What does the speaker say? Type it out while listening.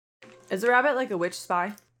Is a rabbit like a witch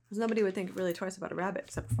spy? Because nobody would think really twice about a rabbit,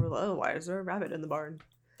 except for, oh, why is there a rabbit in the barn?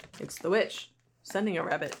 It's the witch sending a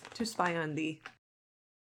rabbit to spy on thee.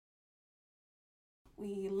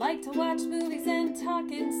 We like to watch movies and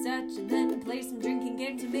talk and such, and then play some drinking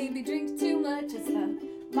games and maybe drink too much. It's the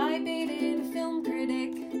Libated Film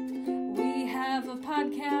Critic. We have a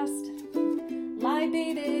podcast,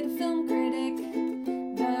 Libated Film Critic.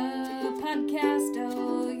 The podcast,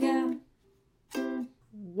 oh yeah.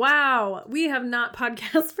 Wow, we have not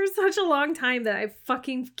podcasted for such a long time that I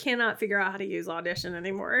fucking cannot figure out how to use Audition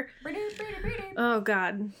anymore. Oh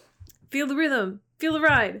god. Feel the rhythm. Feel the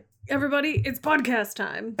ride. Everybody, it's podcast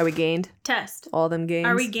time. Are we gained? Test. All them gains?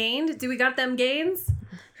 Are we gained? Do we got them gains?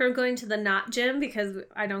 From going to the not gym, because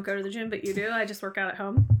I don't go to the gym, but you do. I just work out at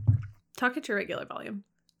home. Talk at your regular volume.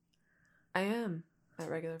 I am at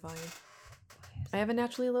regular volume. I have a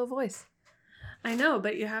naturally low voice. I know,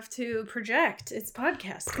 but you have to project. It's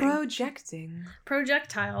podcasting. Projecting.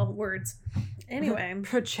 Projectile words. Anyway.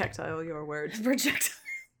 Projectile your words. Projectile.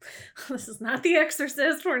 This is not The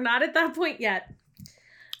Exorcist. We're not at that point yet.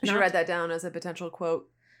 I should write that down as a potential quote.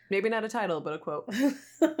 Maybe not a title, but a quote.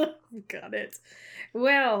 Got it.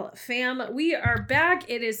 Well, fam, we are back.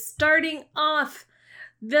 It is starting off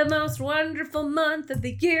the most wonderful month of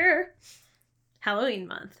the year. Halloween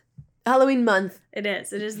month. Halloween month. It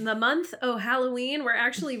is. It is the month of Halloween. We're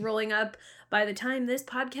actually rolling up. By the time this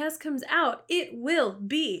podcast comes out, it will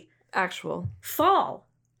be actual fall.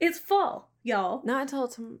 It's fall, y'all. Not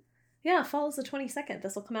until yeah, fall is the 22nd.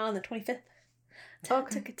 This will come out on the 25th.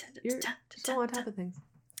 Okay. You're still on top of things.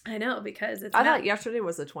 I know, because it's... I thought yesterday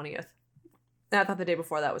was the 20th. And I thought the day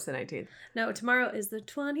before that was the 19th. No, tomorrow is the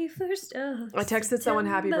 21st of I texted someone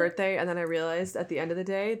happy birthday, and then I realized at the end of the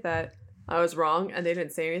day that I was wrong, and they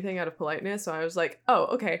didn't say anything out of politeness, so I was like, oh,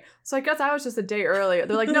 okay. So I guess I was just a day early.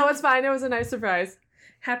 They're like, no, it's fine. It was a nice surprise.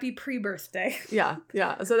 Happy pre-birthday. Yeah.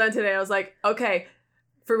 So then today I was like, okay,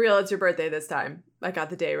 for real, it's your birthday this time. I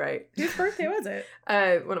got the day right. Whose birthday was it?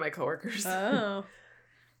 One of my coworkers. Oh.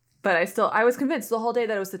 But I was convinced the whole day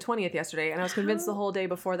that it was the 20th yesterday, and I was convinced the whole day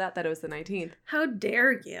before that it was the 19th. How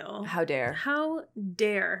dare you? How dare. How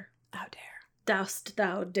dare. How dare. Dost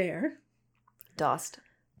thou dare? Dost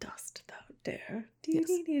thou dare? Yes.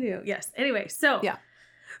 Yes. Anyway, so yeah.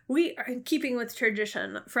 We are keeping with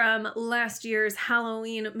tradition from last year's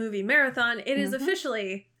Halloween movie marathon. It is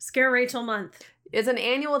officially Scare Rachel month. It's an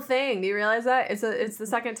annual thing. Do you realize that? It's the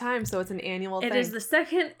second time, so it's an annual thing. It is the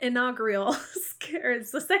second inaugural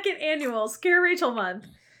it's the second annual Scare Rachel month.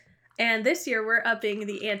 And this year we're upping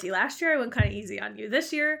the ante. Last year I went kind of easy on you.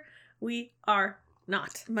 This year we are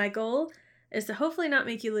not. My goal is to hopefully not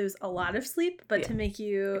make you lose a lot of sleep, but to make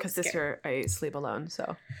you because this year I sleep alone,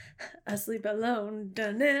 so I sleep alone.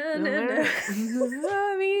 Can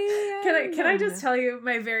I just tell you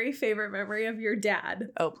my very favorite memory of your dad?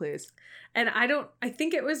 Oh, please. And I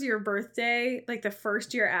think it was your birthday, like the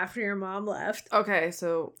first year after your mom left. Okay.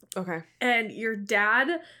 And your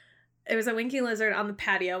dad, it was a winking lizard on the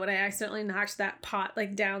patio when I accidentally knocked that pot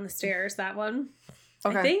like down the stairs, that one.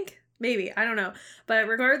 Okay. I think. Maybe. I don't know. But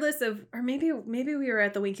regardless of, or maybe we were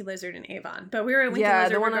at the Winky Lizard in Avon. But we were at Winky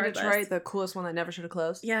Lizard the one regardless. on Detroit, the coolest one that never should have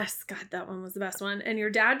closed. Yes. God, that one was the best one. And your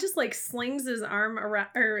dad just like slings his arm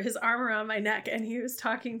around my neck, and he was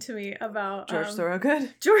talking to me about George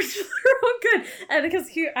Thorogood. George Thorogood. And because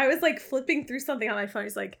I was like flipping through something on my phone.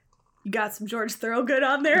 He's like, you got some George Thorogood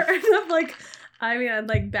on there? And I'm like, I mean, I'm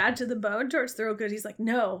like bad to the bone, George Thorogood. He's like,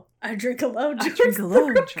 no, I drink alone, George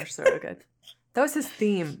Thorogood. That was his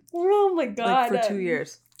theme. Oh my god. Like for 2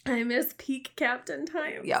 years. I miss peak captain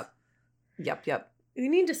times. Yep. We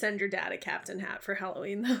need to send your dad a captain hat for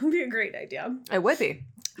Halloween. That would be a great idea. It would be.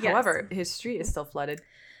 Yes. However, his street is still flooded.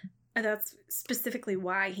 And that's specifically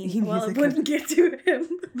why it wouldn't get to him.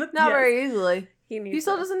 But not very easily. He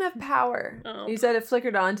still doesn't have power. Oh. He said it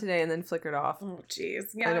flickered on today and then flickered off. Oh, jeez.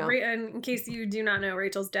 Yeah, and in case you do not know,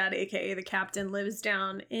 Rachel's dad, a.k.a. the captain, lives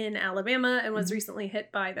down in Alabama and was recently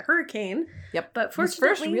hit by the hurricane. Yep. But fortunately...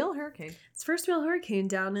 His first real hurricane. It's first real hurricane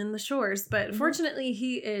down in the shores. But fortunately,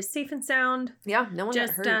 he is safe and sound. Yeah, no one got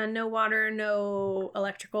hurt. Just no water, no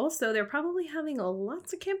electrical. So they're probably having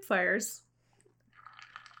lots of campfires.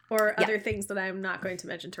 Or other things that I'm not going to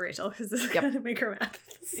mention to Rachel because it's going to make her mad.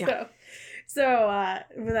 So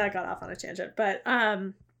that got off on a tangent. But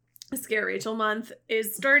Scare Rachel month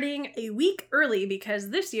is starting a week early because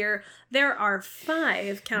this year there are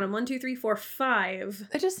 5, count them, 1, 2, 3, 4, 5.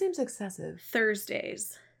 It just seems excessive.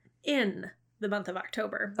 Thursdays in the month of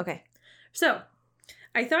October. Okay. So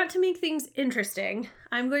I thought to make things interesting,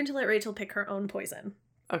 I'm going to let Rachel pick her own poison.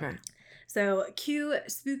 Okay. So cue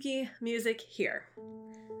spooky music here.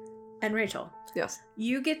 And Rachel. Yes.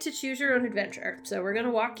 You get to choose your own adventure. So we're going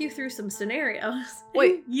to walk you through some scenarios.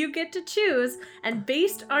 Wait. You get to choose. And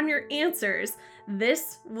based on your answers,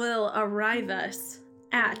 this will arrive us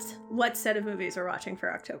at what set of movies we're watching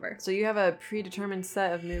for October. So you have a predetermined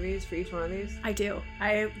set of movies for each one of these? I do.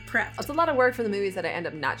 I prepped. That's a lot of work for the movies that I end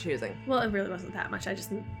up not choosing. Well, it really wasn't that much.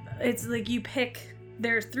 It's like you pick,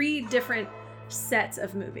 there are 3 different sets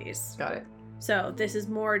of movies. Got it. So this is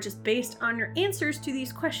more just based on your answers to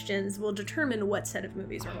these questions will determine what set of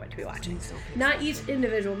movies we're going to be watching. Not each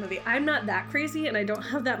individual movie. I'm not that crazy and I don't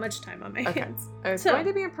have that much time on my hands. I was going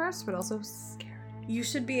to be impressed, but also scared. You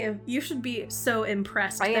should be so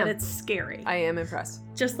impressed that it's scary. I am impressed.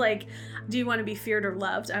 Just like, do you want to be feared or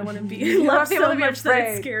loved? I want to be loved so much that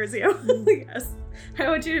it scares you. Yes. I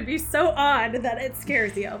want you to be so awed that it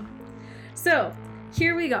scares you. So,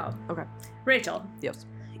 here we go. Okay. Rachel. Yes.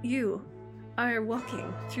 You are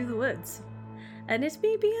walking through the woods. And it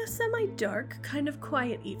may be a semi-dark, kind of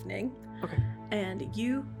quiet evening. Okay. And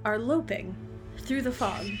you are loping through the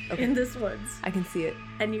fog in this woods. I can see it.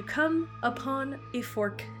 And you come upon a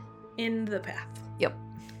fork in the path. Yep.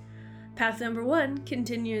 Path number 1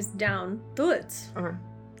 continues down the woods. Okay.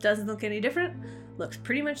 Doesn't look any different. Looks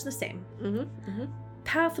pretty much the same. Mm-hmm. Mm-hmm.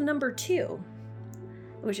 Path number 2,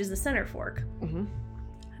 which is the center fork,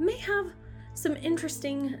 may have some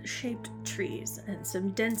interesting shaped trees and some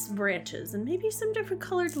dense branches and maybe some different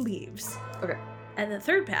colored leaves. Okay. And the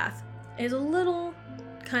third path is a little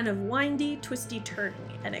kind of windy, twisty, turny,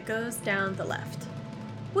 and it goes down the left.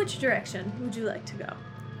 Which direction would you like to go?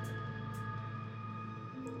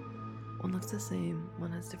 One looks the same,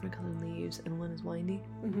 one has different colored leaves, and one is windy.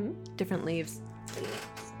 Mm-hmm. Different leaves.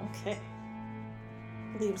 Okay.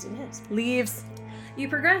 Leaves it is. Leaves. You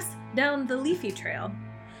progress down the leafy trail,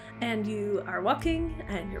 and you are walking,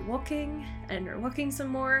 and you're walking, and you're walking some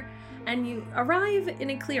more, and you arrive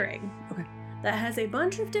in a clearing. Okay. That has a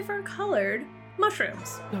bunch of different colored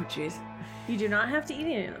mushrooms. Oh, jeez. You do not have to eat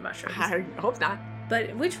any of the mushrooms. I hope not.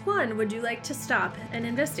 But which one would you like to stop and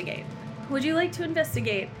investigate? Would you like to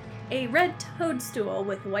investigate a red toadstool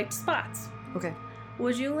with white spots? Okay.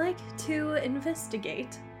 Would you like to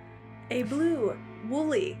investigate a blue,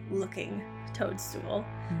 woolly-looking toadstool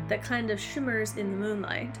that kind of shimmers in the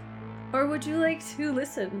moonlight? Or would you like to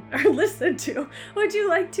would you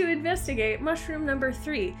like to investigate mushroom number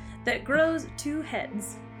 3 that grows 2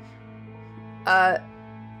 heads?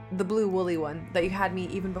 The blue woolly one that you had me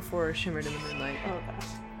even before it shimmered in the moonlight. Oh gosh.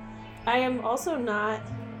 I am also not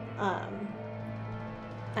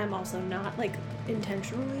like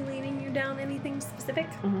intentionally leading you down anything specific.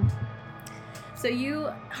 Mm-hmm. So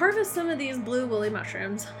you harvest some of these blue woolly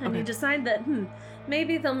mushrooms and you decide that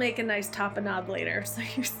maybe they'll make a nice tapenade later. So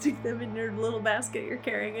you stick them in your little basket you're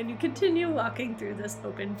carrying and you continue walking through this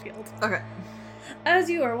open field. Okay. As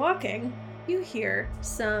you are walking, you hear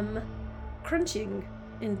some crunching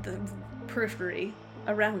in the periphery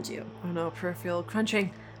around you. Oh no, peripheral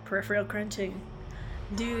crunching. Peripheral crunching.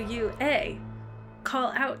 Do you A,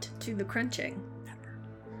 call out to the crunching? Never.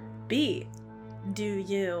 B, do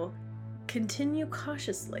you continue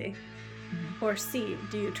cautiously? Or C,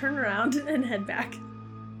 do you turn around and head back?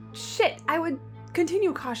 Shit, I would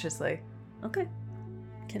continue cautiously. Okay.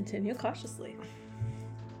 Continue cautiously.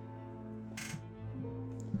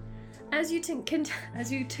 As you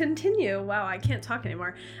continue, wow, I can't talk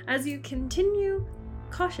anymore. As you continue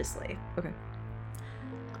cautiously. Okay.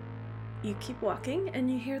 You keep walking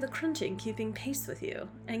and you hear the crunching keeping pace with you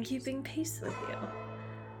and keeping pace with you.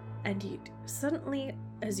 And you suddenly,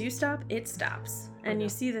 as you stop, it stops. And you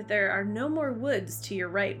see that there are no more woods to your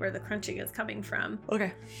right where the crunching is coming from.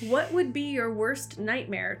 Okay. What would be your worst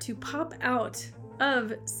nightmare to pop out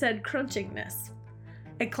of said crunchingness?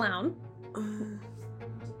 A clown.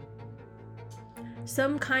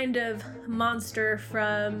 Some kind of monster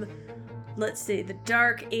from, let's say, the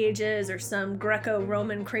Dark Ages or some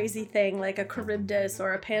Greco-Roman crazy thing like a Charybdis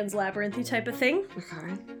or a Pan's Labyrinth type of thing.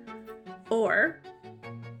 Okay. Or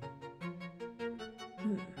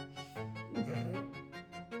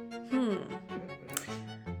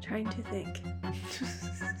trying to think.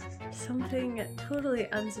 Something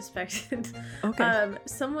totally unsuspected. Okay.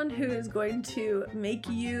 Someone who is going to make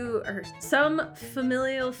you, or some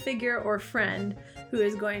familial figure or friend who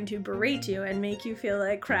is going to berate you and make you feel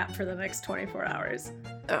like crap for the next 24 hours.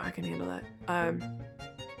 Oh, I can handle that. I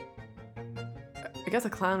guess a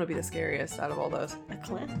clown would be the scariest out of all those. A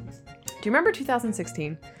clown? Do you remember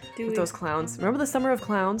 2016? With those clowns? Remember the Summer of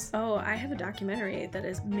Clowns? Oh, I have a documentary that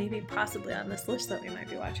is maybe possibly on this list that we might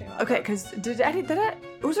be watching. Okay, because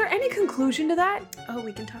was there any conclusion to that? Oh,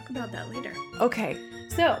 we can talk about that later. Okay.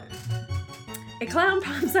 So, A clown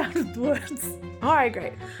pops out of the woods. All right,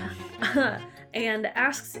 great. And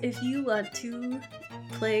asks if you want to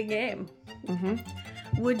play a game.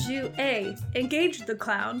 Mm-hmm. Would you A, engage the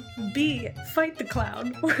clown, B, fight the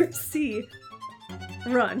clown, or C,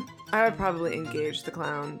 run? I would probably engage the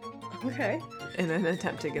clown Okay. in an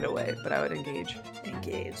attempt to get away, but I would engage.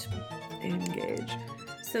 Engage. Engage.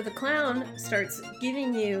 So the clown starts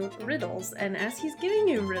giving you riddles, and as he's giving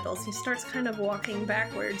you riddles, he starts kind of walking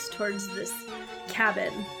backwards towards this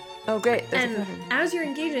cabin. Oh, great. There's a And pattern. as you're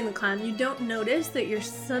engaging the clown, you don't notice that you're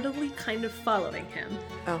subtly kind of following him.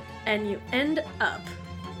 Oh. And you end up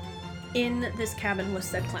in this cabin with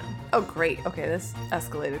said clown. Oh, great. Okay, this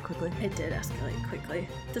escalated quickly. It did escalate quickly.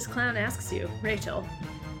 This clown asks you, Rachel,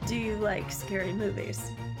 do you like scary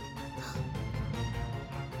movies?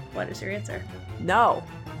 What is your answer? No.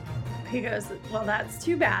 He goes, well, that's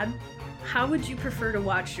too bad. How would you prefer to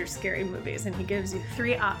watch your scary movies? And he gives you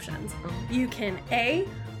 3 options. You can A,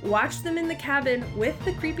 watch them in the cabin with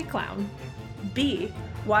the creepy clown. B,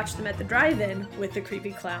 watch them at the drive-in with the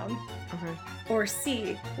creepy clown. Okay. Or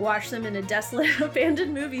C, watch them in a desolate,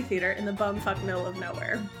 abandoned movie theater in the bumfuck middle of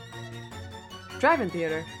nowhere. Drive-in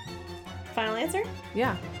theater. Final answer?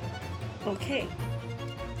 Yeah. Okay.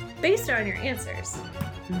 Based on your answers,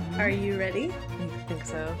 are you ready? I think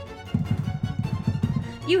so.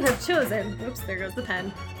 You have chosen, oops, there goes the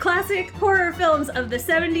pen, classic horror films of the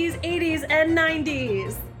 70s, 80s, and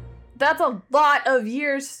 90s. That's a lot of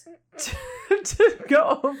years to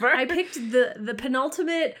go over. I picked the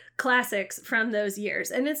penultimate classics from those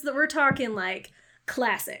years, and we're talking like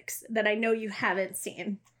classics that I know you haven't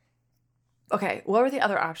seen. Okay, what were the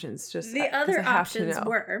other options? Just The 'cause other I have to options know.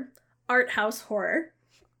 were art house horror.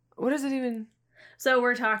 What is it even? So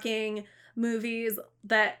we're talking movies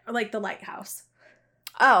that like The Lighthouse,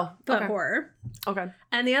 Oh, but okay. horror. Okay.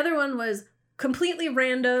 And the other one was completely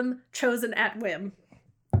random, chosen at whim.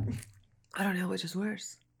 I don't know which is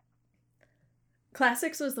worse.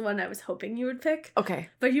 Classics was the one I was hoping you would pick, Okay.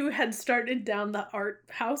 but you had started down the art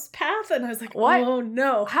house path, and I was like, What? oh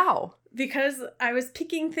no. How? Because I was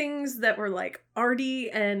picking things that were like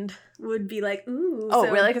arty and would be like, ooh. Oh,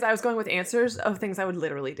 so- really? Because I was going with answers of things I would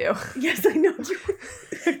literally do. Yes, I know.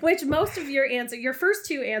 Which most of your first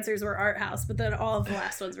 2 answers were art house, but then all of the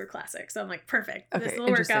last ones were classic. So I'm like, perfect. Okay, This will work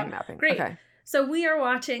interesting out. mapping. Great. Okay. So we are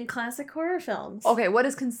watching classic horror films. Okay, what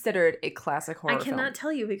is considered a classic horror I cannot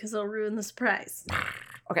tell you because it'll ruin the surprise. film?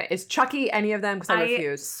 Okay, is Chucky any of them? Because I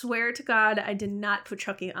refuse. Swear to God, I did not put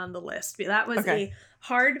Chucky on the list. That was Okay. a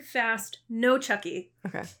hard, fast, no Chucky.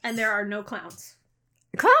 Okay. And there are no clowns.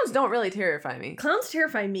 Clowns don't really terrify me. Clowns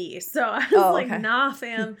terrify me. So I was like, okay. nah,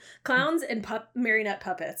 fam. Clowns and marionette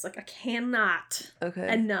puppets. Like, I cannot. Okay.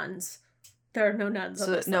 And nuns. There are no nuns on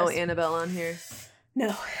so this no list. Annabelle on here?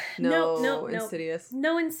 No. No Insidious?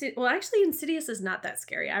 No, well, actually, Insidious is not that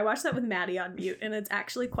scary. I watched that with Maddie on mute, and it's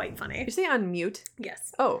actually quite funny. You say on mute?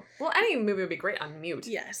 Yes. Oh. Well, any movie would be great on mute.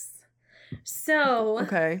 Yes. So...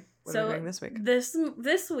 Okay. What are we So doing this week?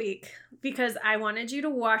 this week, because I wanted you to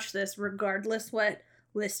watch this regardless what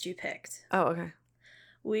list you picked, Oh, okay.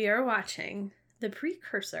 we are watching the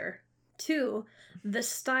precursor to the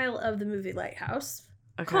style of the movie Lighthouse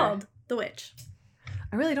Okay. called The Witch.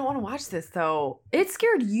 I really don't want to watch this, though. It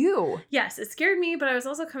scared you. Yes, it scared me, but I was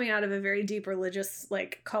also coming out of a very deep religious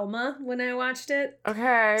coma when I watched it.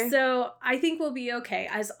 Okay. So I think we'll be okay.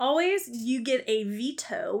 As always, you get a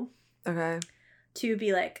veto Okay. to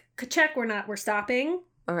be like, check, we're stopping.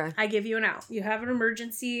 Okay. I give you an out. You have an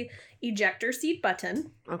emergency ejector seat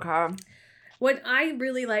button. Okay. What I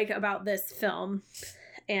really like about this film,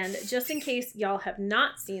 and just in case y'all have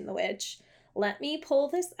not seen The Witch, let me pull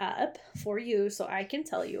this up for you so I can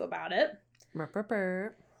tell you about it.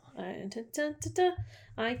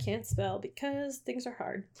 I can't spell because things are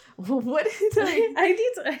hard. What did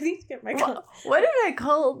I need to get my what did I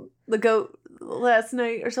call the goat last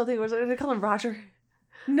night or something? Did I call him Roger?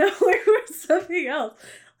 No, it was something else.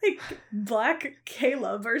 Like Black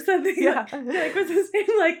Caleb or something. Yeah. Like was his name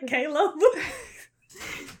like Caleb?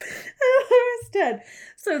 I was dead.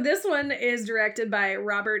 So this one is directed by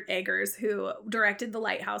Robert Eggers, who directed The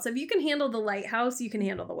Lighthouse. If you can handle The Lighthouse, you can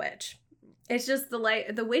handle The Witch. It's just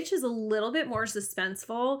The Witch is a little bit more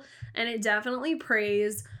suspenseful, and it definitely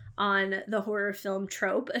preys on the horror film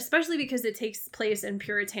trope, especially because it takes place in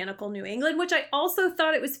puritanical New England, which I also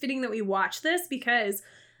thought it was fitting that we watch this because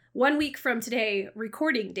 1 week from today,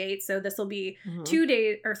 recording date, so this will be 2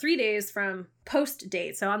 days or 3 days from post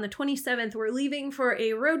date. So on the 27th, we're leaving for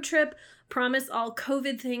a road trip. Promise all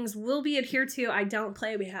COVID things will be adhered to. I don't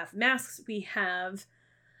play. We have masks. We have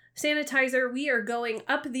sanitizer. We are going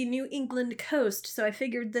up the New England coast. So I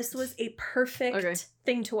figured this was a perfect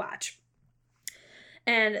thing to watch.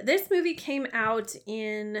 And this movie came out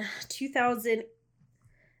in 2000.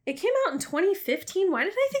 It came out in 2015. Why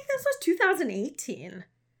did I think this was 2018?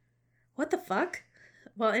 What the fuck?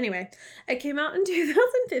 Well, anyway, it came out in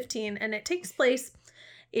 2015, and it takes place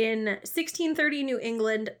in 1630 New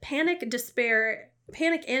England. Panic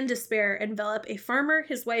and despair envelop a farmer,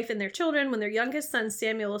 his wife, and their children when their youngest son,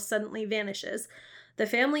 Samuel, suddenly vanishes. The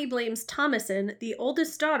family blames Thomasin, the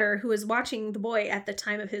oldest daughter, who was watching the boy at the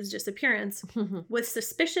time of his disappearance. With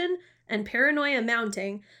suspicion and paranoia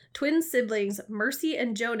mounting, twin siblings Mercy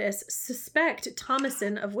and Jonas suspect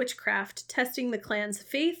Thomasin of witchcraft, testing the clan's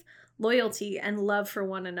faith, loyalty, and love for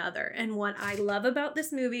one another. And what I love about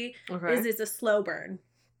this movie is it's a slow burn.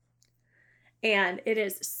 And it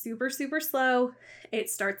is super, super slow. It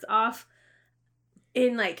starts off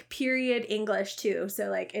in like period English too. So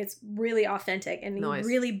like it's really authentic and you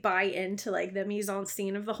really buy into like the mise en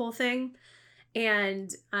scene of the whole thing.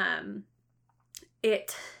 And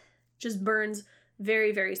it just burns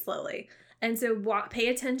very, very slowly. And so pay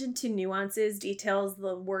attention to nuances, details,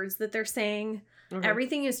 the words that they're saying.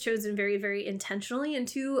 Everything is chosen very, very intentionally, and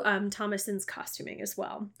to Thomasin's costuming as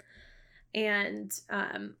well. And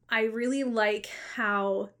I really like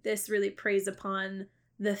how this really preys upon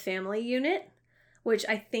the family unit, which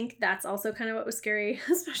I think that's also kind of what was scary,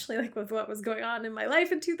 especially like with what was going on in my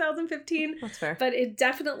life in 2015. That's fair. But it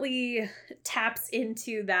definitely taps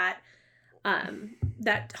into that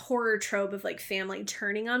that horror trope of like family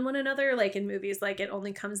turning on one another, like in movies like It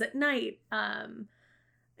Only Comes at Night,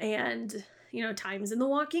 and you know, Times in The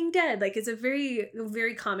Walking Dead. Like it's a very,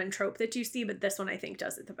 very common trope that you see, but this one I think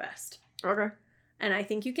does it the best. Okay. And I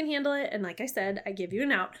think you can handle it. And like I said, I give you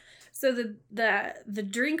an out. So the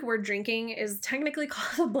drink we're drinking is technically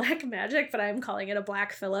called a Black Magic, but I'm calling it a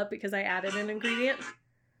Black Phillip because I added an ingredient.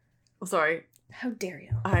 Oh, sorry. How dare you?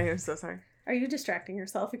 I am so sorry. Are you distracting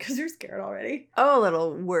yourself because you're scared already? Oh, a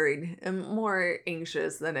little worried. I'm more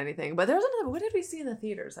anxious than anything. But there was another. What did we see in the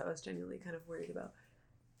theaters I was genuinely kind of worried about?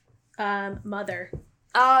 Mother.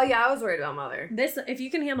 Oh, yeah, I was worried about Mother. This, if you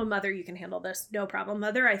can handle Mother, you can handle this. No problem.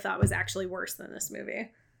 Mother, I thought was actually worse than this movie.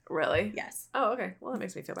 Really? Yes. Oh, okay. Well, that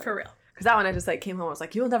makes me feel better. For real. Because that one I just like came home and was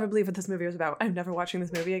like, you'll never believe what this movie was about. I'm never watching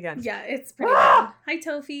this movie again. Yeah, it's pretty bad. Hi,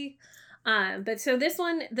 Tofi. But so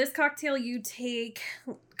this cocktail, you take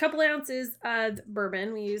a couple ounces of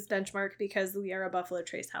bourbon. We use Benchmark because we are a Buffalo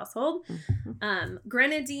Trace household.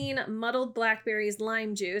 Grenadine, muddled blackberries,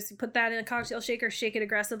 lime juice. You put that in a cocktail shaker, shake it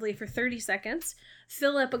aggressively for 30 seconds.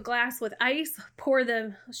 Fill up a glass with ice, pour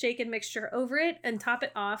the shaken mixture over it, and top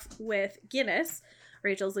it off with Guinness.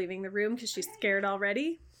 Rachel's leaving the room because she's scared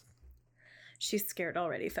already. She's scared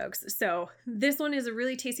already, folks. So this one is a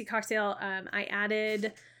really tasty cocktail. I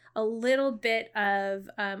added a little bit of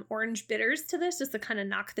orange bitters to this just to kind of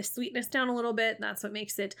knock the sweetness down a little bit. That's what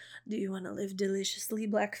makes it, do you want to live deliciously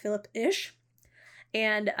Black Phillip-ish?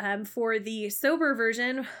 And for the sober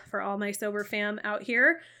version, for all my sober fam out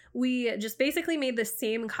here, we just basically made the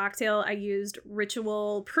same cocktail. I used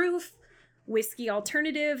Ritual Proof whiskey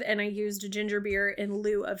alternative, and I used ginger beer in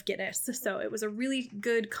lieu of Guinness. So it was a really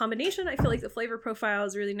good combination. I feel like the flavor profile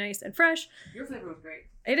is really nice and fresh. Your flavor was great.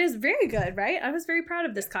 It is very good, right? I was very proud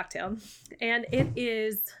of this cocktail. And it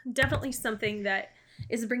is definitely something that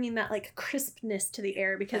is bringing that like crispness to the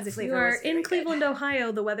air, because if you are in Cleveland,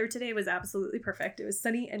 Ohio, the weather today was absolutely perfect. It was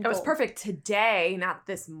sunny and cold. It was perfect today, not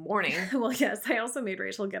this morning. Well, yes, I also made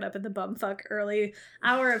Rachel get up at the bumfuck early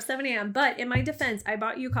hour of 7 a.m. But in my defense, I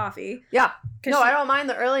bought you coffee. Yeah. No, I don't mind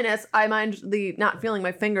the earliness. I mind the not feeling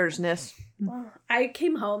my fingersness. Well, I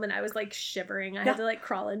came home and I was like shivering. I had to like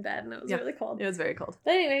crawl in bed and it was really cold. It was very cold.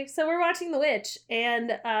 But anyway, so we're watching The Witch,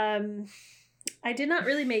 and I did not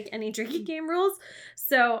really make any drinking game rules,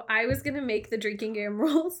 so I was going to make the drinking game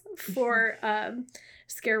rules for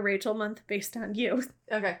Scare Rachel Month based on you.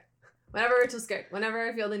 Okay. Whenever Rachel's scared. Whenever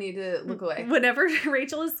I feel the need to look away. Whenever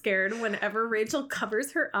Rachel is scared. Whenever Rachel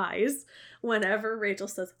covers her eyes. Whenever Rachel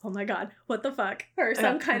says, oh my god, what the fuck? Or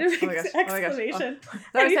some kind of exclamation.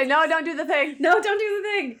 I was like, no, don't do the thing. No, don't do the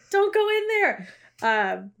thing. Don't go in there.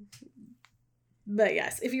 But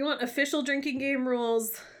yes, if you want official drinking game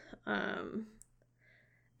rules,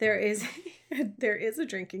 there is a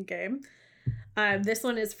drinking game. This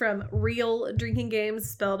one is from Real Drinking Games,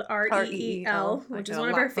 spelled REEL, which is one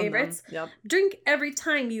of our favorites. Yep. Drink every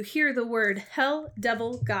time you hear the word hell,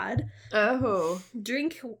 devil, God. Oh.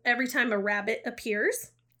 Drink every time a rabbit appears.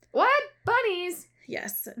 What? Bunnies?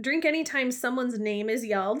 Yes. Drink anytime someone's name is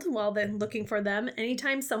yelled while they're looking for them.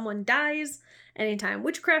 Anytime someone dies. Anytime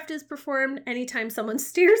witchcraft is performed. Anytime someone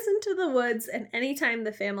steers into the woods. And anytime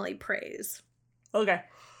the family prays. Okay.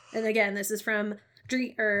 And again, this is from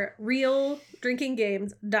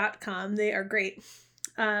RealDrinkingGames.com. They are great.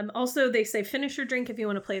 Also, they say finish your drink if you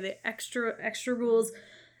want to play the extra rules.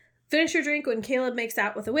 Finish your drink when Caleb makes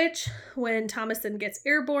out with a witch, when Thomason gets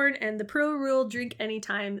airborne, and the pro rule, drink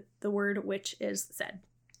anytime the word witch is said.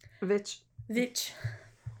 Vvitch.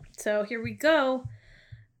 So here we go.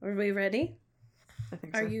 Are we ready? I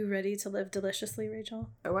think so. Are you ready to live deliciously, Rachel?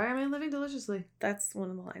 Why am I living deliciously? That's one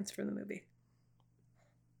of the lines from the movie.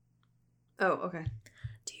 Oh, okay.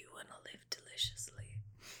 Do you want to live deliciously?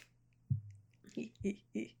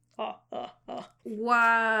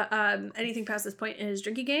 Anything past this point is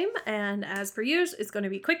drinking game, and as per usual, it's going to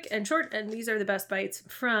be quick and short, and these are the best bites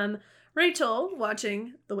from Rachel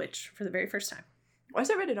watching The Witch for the very first time. Why is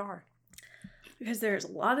it rated R? Because there's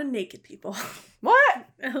a lot of naked people. What?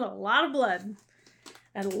 And a lot of blood.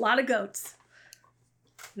 And a lot of goats.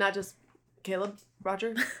 Not just Caleb,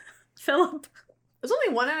 Roger. Philip. It's only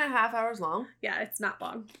 1.5 hours long. Yeah, it's not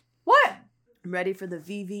long. What? I'm ready for the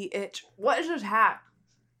Vvitch. What is this hat?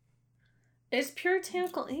 It's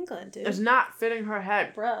puritanical England, dude. It's not fitting her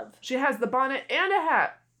head. Bruv. She has the bonnet and a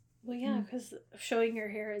hat. Well, yeah, because showing your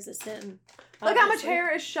hair is a sin. Look how much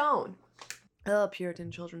hair is shown. Oh,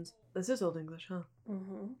 Puritan children's. This is Old English, huh?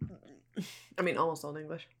 Mm-hmm. I mean, almost Old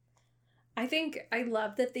English. I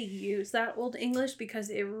love that they use that Old English because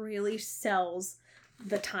it really sells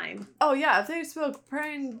the time. Oh, yeah. If they spoke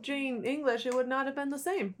plain Jane English, it would not have been the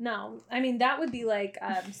same. No. I mean, that would be like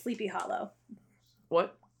Sleepy Hollow.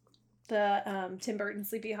 What? The Tim Burton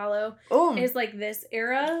Sleepy Hollow is like this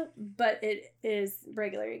era, but it is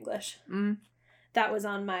regular English. Mm. That was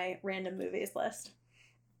on my random movies list.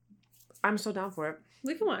 I'm so down for it.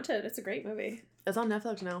 We can watch it. It's a great movie. It's on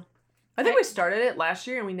Netflix now. I think we started it last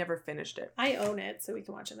year and we never finished it. I own it, so we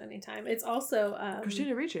can watch it anytime. It's also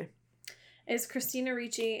Christina Ricci. It's Christina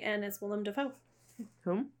Ricci and it's Willem Dafoe.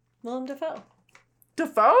 Whom? Willem Dafoe.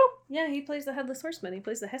 Dafoe? Yeah, he plays the Headless Horseman. He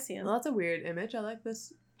plays the Hessian. Well, that's a weird image. I like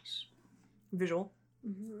this visual.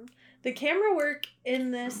 Mm-hmm. The camera work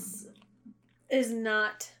in this is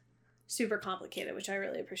not super complicated, which I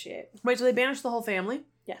really appreciate. Wait, so they banished the whole family?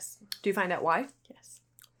 Yes. Do you find out why? Yes.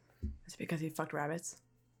 It's because he fucked rabbits?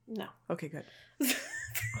 No. Okay, good.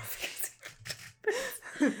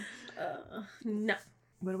 No.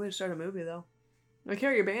 What a way to start a movie, though. Like,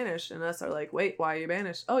 here you're banished, and us are like, wait, why are you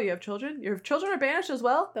banished? Oh, you have children? Your children are banished as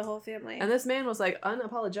well? The whole family. And this man was, like,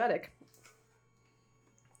 unapologetic.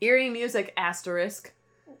 Eerie music, Asterisk.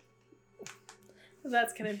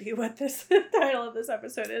 That's gonna be what this title of this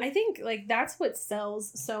episode is. I think, like, that's what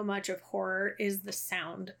sells so much of horror is the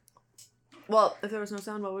sound. Well, if there was no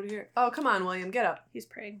sound, what would you hear? Oh, come on, William, get up. He's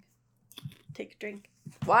praying. Take a drink.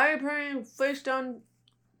 Why are you praying face down?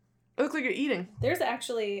 It looks like you're eating. There's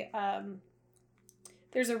actually,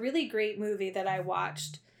 there's a really great movie that I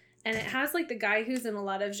watched, and it has, like, the guy who's in a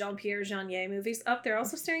lot of Jean-Pierre Jeunet movies up there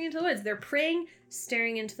also staring into the woods. They're praying,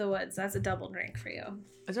 staring into the woods. That's a double drink for you.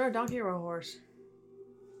 Is there a donkey or a horse?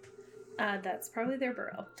 That's probably their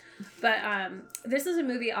burrow. But this is a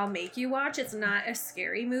movie I'll make you watch. It's not a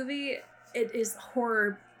scary movie. It is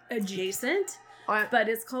horror adjacent, but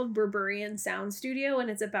it's called Berberian Sound Studio, and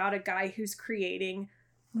it's about a guy who's creating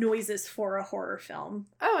noises for a horror film.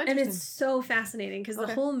 Oh, interesting. And it's so fascinating because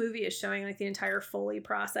the whole movie is showing, like, the entire Foley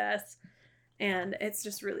process, and it's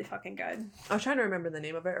just really fucking good. I was trying to remember the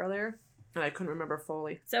name of it earlier, and I couldn't remember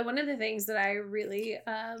Foley. So one of the things that I really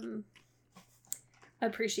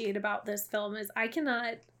appreciate about this film is I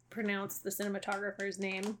cannot pronounce the cinematographer's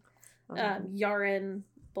name. Yaron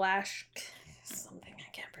Blash, something I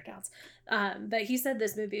can't pronounce. But he said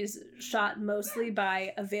this movie is shot mostly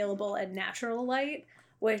by available and natural light,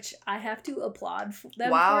 which I have to applaud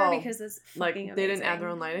them for because it's fucking amazing. They didn't add their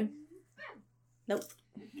own lighting? Nope.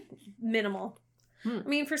 Minimal. I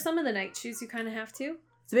mean, for some of the night shoots, you kind of have to.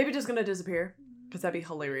 So maybe just gonna disappear? Because that'd be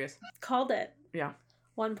hilarious. Called it. Yeah.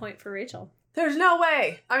 1 point for Rachel. There's no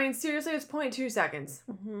way! I mean, seriously, it's 0.2 seconds.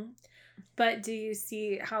 Mm-hmm. But do you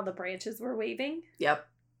see how the branches were waving? Yep.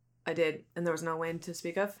 I did. And there was no wind to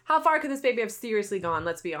speak of. How far could this baby have seriously gone?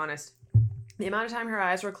 Let's be honest. The amount of time her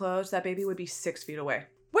eyes were closed, that baby would be 6 feet away.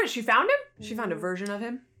 Wait, she found him? She found a version of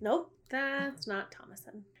him? Nope. That's not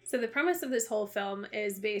Thomason. So the premise of this whole film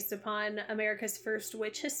is based upon America's first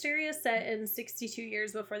witch hysteria set in 62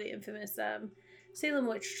 years before the infamous Salem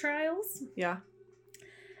witch trials. Yeah.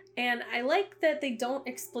 And I like that they don't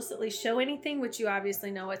explicitly show anything, which you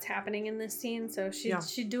obviously know what's happening in this scene. So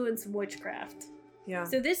she's doing some witchcraft. Yeah.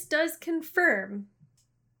 So this does confirm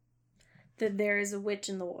that there is a witch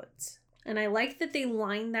in the woods. And I like that they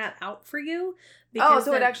line that out for you. Because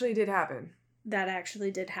it actually did happen. That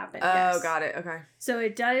actually did happen, Oh, yes. got it. Okay. So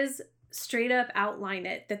it does straight up outline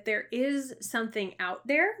it, that there is something out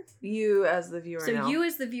there. You as the viewer So know. you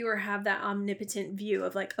as the viewer have that omnipotent view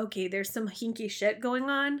of like, okay, there's some hinky shit going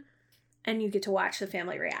on, and you get to watch the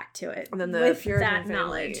family react to it. And then the with Puritan that family,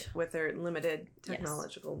 knowledge. with their limited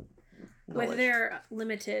technological knowledge. With their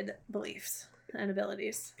limited beliefs and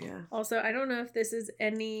abilities. Yeah. Also, I don't know if this is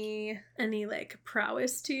any like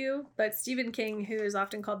prowess to you, but Stephen King, who is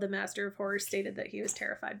often called the master of horror, stated that he was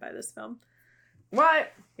terrified by this film.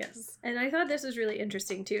 What? Yes. And I thought this was really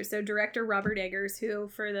interesting too. So director Robert Eggers, who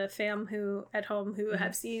for the fam who at home who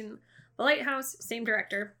have seen The Lighthouse, same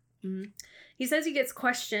director. Mm-hmm. He says he gets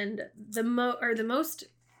questioned the most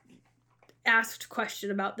asked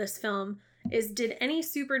question about this film is, did any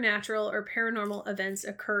supernatural or paranormal events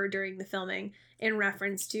occur during the filming, in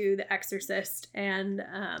reference to The Exorcist and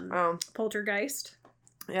Poltergeist?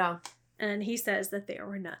 Yeah. And he says that there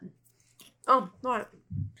were none. Oh, what?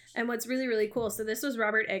 And what's really, really cool, so this was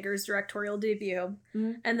Robert Eggers' directorial debut,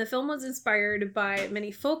 and the film was inspired by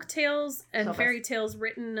many folk tales and fairy tales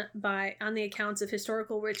written on the accounts of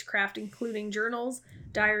historical witchcraft, including journals,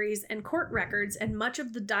 diaries, and court records, and much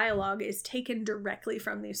of the dialogue is taken directly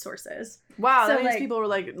from these sources. Wow, So, that means like, people were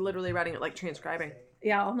like literally writing it, like transcribing.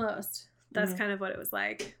 Yeah, almost. That's kind of what it was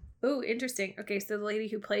like. Oh, interesting. Okay, so the lady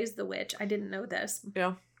who plays the witch, I didn't know this.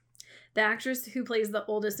 Yeah. The actress who plays the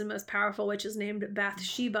oldest and most powerful witch is named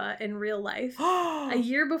Bathsheba in real life. A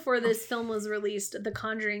year before this film was released, The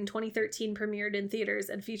Conjuring 2013 premiered in theaters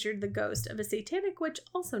and featured the ghost of a satanic witch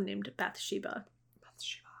also named Bathsheba.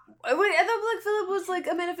 Wait, I thought Black Phillip was like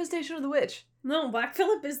a manifestation of the witch. No, Black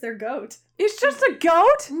Phillip is their goat. He's just a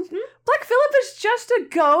goat? Mm-hmm. Black Phillip is just a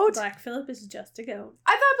goat? Black Phillip is just a goat.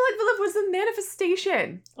 I thought Black Phillip was the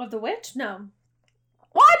manifestation. Of the witch? No.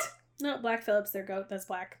 What? No, Black Phillip's their goat. That's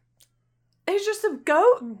black. He's just a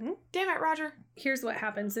goat? Mm-hmm. Damn it, Roger. Here's what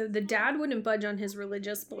happened. So the dad wouldn't budge on his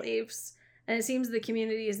religious beliefs, and it seems the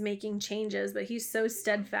community is making changes, but he's so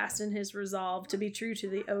steadfast in his resolve to be true to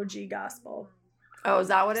the OG gospel. Oh, is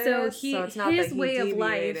that what it is? So it's not his that he way of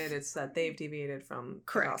deviated, life, it's that they've deviated from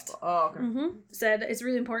correct. the gospel. Oh, okay. Mm-hmm. Said it's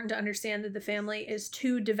really important to understand that the family is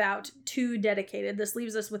too devout, too dedicated. This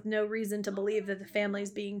leaves us with no reason to believe that the family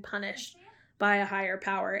is being punished by a higher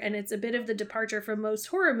power, and it's a bit of the departure from most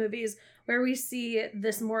horror movies where we see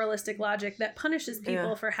this moralistic logic that punishes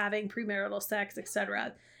people for having premarital sex,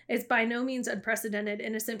 etc. It's by no means unprecedented.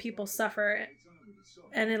 Innocent people suffer,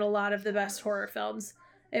 and in a lot of the best horror films.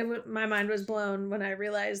 My mind was blown when I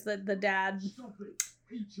realized that the dad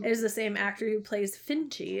is the same actor who plays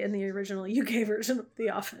Finchy in the original UK version of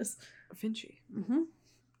The Office. Finchy. Mm-hmm.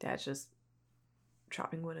 Dad's just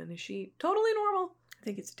chopping wood in a sheet. Totally normal. I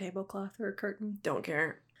think it's a tablecloth or a curtain. Don't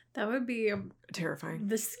care. That would be terrifying.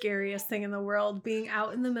 The scariest thing in the world, being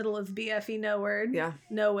out in the middle of BFE nowhere. Yeah.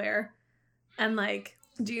 Nowhere. And like,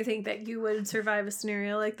 do you think that you would survive a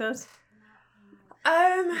scenario like this?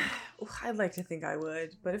 I'd like to think I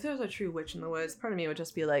would, but if there was a true witch in the woods, part of me would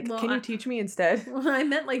just be like, can you teach me instead? Well, I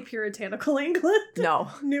meant like puritanical England. No.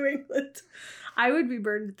 New England. I would be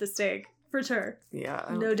burned at the stake, for sure. Yeah.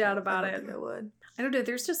 No doubt about it. I think I would. I don't know,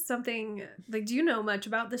 there's just something, like, do you know much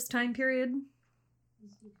about this time period?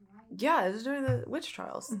 Yeah, it was during the witch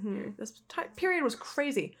trials. Mm-hmm. This period was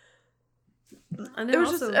crazy. And it was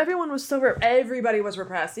also, just, everyone was so, everybody was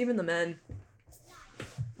repressed, even the men.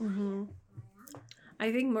 Mm-hmm.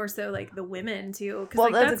 I think more so like the women too.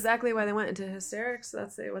 Well, like, that's exactly why they went into hysterics.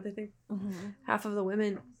 That's what they think. Mm-hmm. Half of the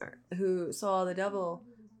women who saw the devil,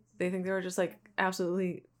 they think they were just like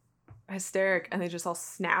absolutely hysteric, and they just all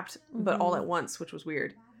snapped, but all at once, which was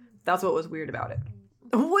weird. That's what was weird about it.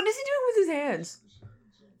 What is he doing with his hands?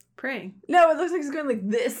 Praying. No, it looks like he's going like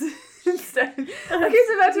this instead. Like he's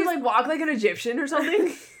about to like walk like an Egyptian or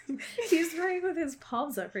something. He's praying with his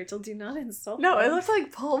palms up, Rachel. Do not insult No, him. it looks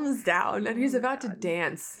like palms down, and he's about to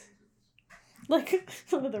dance. Like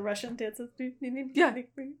one of the Russian dances. Yeah.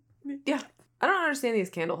 Yeah. I don't understand these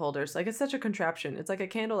candle holders. Like, it's such a contraption. It's like a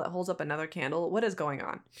candle that holds up another candle. What is going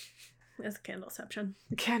on? It's candleception.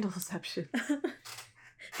 Candleception.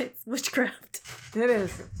 It's witchcraft. It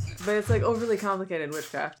is. But it's like overly complicated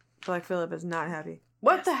witchcraft. Black Phillip is not happy.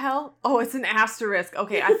 What the hell? Oh, it's an asterisk.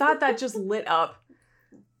 Okay, I thought that just lit up.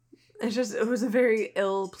 It was a very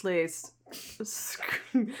ill-placed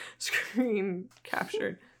screen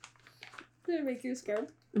captured. Did it make you scared?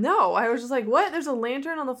 No, I was just like, what? There's a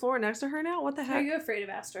lantern on the floor next to her now? What the heck? Are you afraid of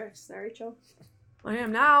asterisks, Rachel? I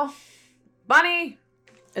am now. Bunny!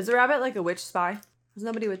 Is the rabbit like a witch spy? Because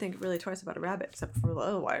nobody would think really twice about a rabbit, except for,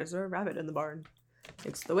 oh, why is there a rabbit in the barn?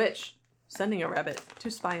 It's the witch sending a rabbit to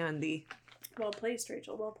spy on thee. Well placed,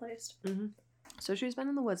 Rachel. Well placed. Mm-hmm. So she's been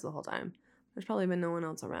in the woods the whole time. There's probably been no one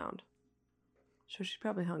else around. So she's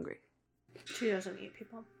probably hungry. She doesn't eat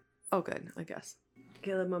people. Oh, good, I guess.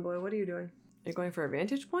 Caleb, my boy, what are you doing? You're going for a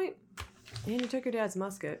vantage point? And you took your dad's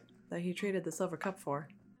musket that he traded the silver cup for.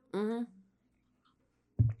 Mm-hmm.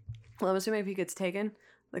 Well, I'm assuming if he gets taken,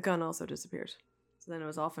 the gun also disappears. So then it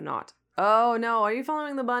was all for naught. Oh, no. Are you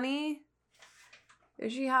following the bunny?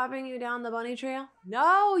 Is she hopping you down the bunny trail?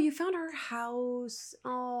 No, you found her house.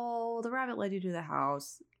 Oh, the rabbit led you to the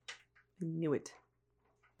house. I knew it.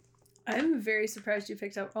 I'm very surprised you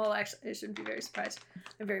picked up... Well, actually, I shouldn't be very surprised.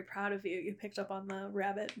 I'm very proud of you. You picked up on the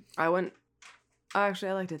rabbit. I wouldn't... Actually,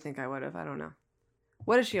 I like to think I would have. I don't know.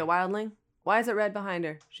 What is she, a wildling? Why is it red behind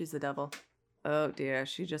her? She's the devil. Oh, dear.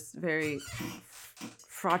 She just very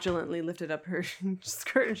fraudulently lifted up her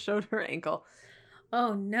skirt and showed her ankle.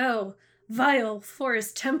 Oh, no. Vile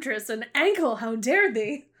forest temptress and ankle, how dare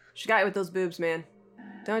thee? She got you with those boobs, man.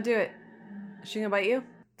 Don't do it. Is she gonna bite you?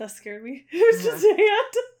 That scared me. It was just a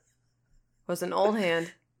hand. Was an old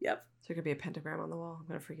hand. Yep. There could be a pentagram on the wall. I'm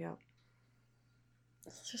gonna freak out.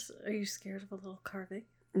 It's just, are you scared of a little carving?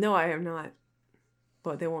 No, I am not.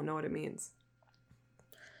 But they won't know what it means.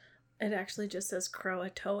 It actually just says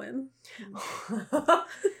Croatoan. Are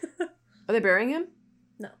they burying him?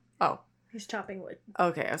 No. Oh. He's chopping wood.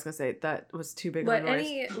 Okay, I was gonna say that was too big of a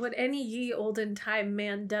noise. What any ye olden time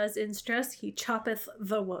man does in stress, he choppeth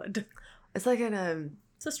the wood. It's like in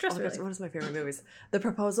it's a stress relief. One of my favorite movies. The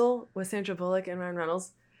Proposal with Sandra Bullock and Ryan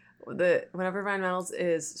Reynolds. Whenever Ryan Reynolds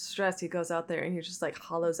is stressed, he goes out there and he just like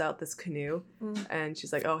hollows out this canoe. And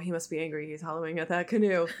she's like, oh, he must be angry. He's hollowing at that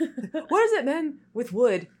canoe. What is it, men with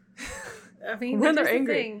wood? I mean, when they're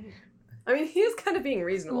angry. I mean, he is kind of being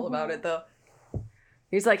reasonable about it, though.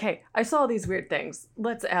 He's like, hey, I saw these weird things.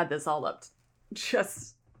 Let's add this all up.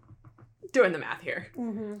 Just doing the math here.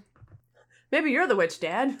 Mm-hmm. Maybe you're the witch,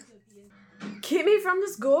 Dad. Keep me from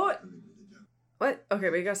this goat. What? Okay,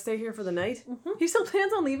 we gotta stay here for the night? Mm-hmm. He still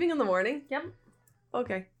plans on leaving in the morning? Yep.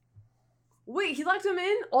 Okay. Wait, he locked them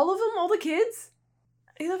in? All of them? All the kids?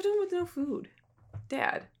 He left them with no food.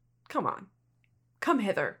 Dad, come on. Come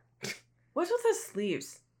hither. What's with his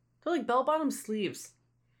sleeves? They're like bell-bottom sleeves.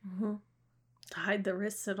 Mm-hmm. To hide the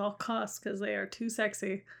wrists at all costs because they are too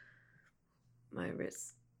sexy. My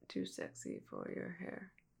wrists too sexy for your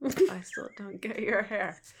hair. I still don't get your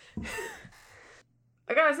hair.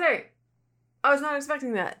 I gotta say, I was not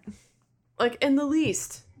expecting that. Like, in the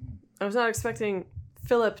least. I was not expecting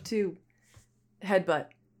Philip to headbutt.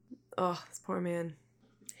 Oh, this poor man.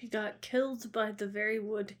 He got killed by the very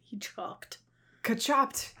wood he chopped.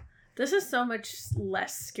 Ka-chopped. This is so much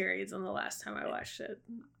less scary than the last time I watched it.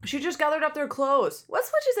 She just gathered up their clothes.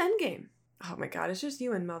 What's Witch's endgame? Oh my god, it's just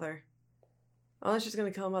you and Mother. Oh, she's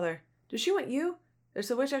gonna kill Mother. Does she want you? Is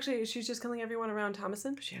the witch actually, she's just killing everyone around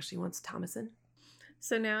Thomason? She actually wants Thomason?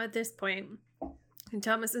 So now at this point,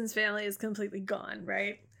 Thomason's family is completely gone,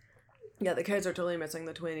 right? Yeah, the kids are totally missing.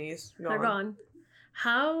 The twinnies. They're gone.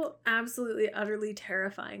 How absolutely, utterly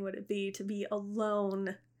terrifying would it be to be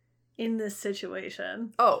alone in this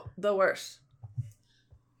situation? Oh, the worst.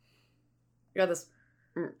 You got this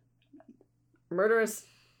murderous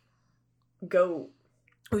goat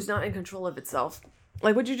who's not in control of itself.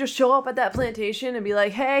 Like, would you just show up at that plantation and be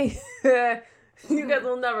like, hey, you guys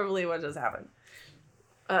will never believe what just happened.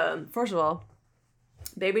 First of all,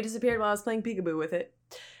 baby disappeared while I was playing peekaboo with it.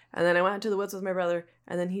 And then I went to the woods with my brother,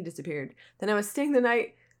 and then he disappeared. Then I was staying the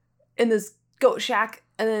night in this goat shack,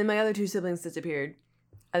 and then my other two siblings disappeared.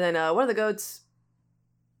 And then one of the goats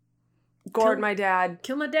gored my dad.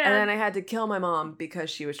 Kill my dad. And then I had to kill my mom because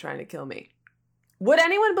she was trying to kill me. Would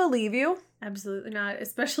anyone believe you? Absolutely not.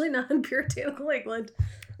 Especially not in puritanical England.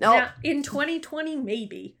 No. Now, in 2020,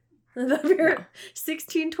 maybe.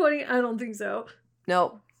 1620, I don't think so.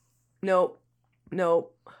 No.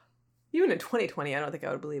 Even in 2020, I don't think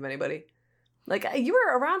I would believe anybody. Like, you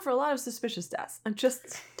were around for a lot of suspicious deaths. I'm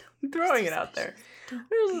just throwing it out there.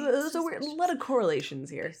 There's a weird lot of correlations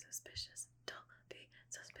here. Be suspicious. Don't be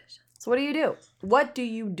suspicious. So what do you do? What do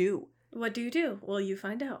you do? What do you do? Well, you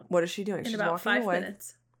find out. What is she doing? In She's about walking 5 away.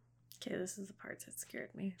 minutes. Okay, this is the part that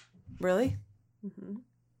scared me. Really? Mm-hmm.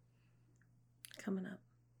 Coming up.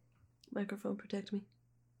 Microphone, protect me.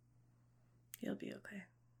 You'll be okay.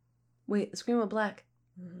 Wait, scream of black.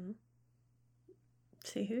 Mm-hmm.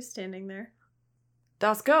 See who's standing there.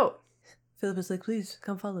 Das Goat. Philip is like, please,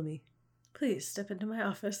 come follow me. Please, step into my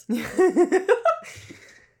office.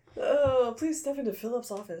 Oh, please step into Philip's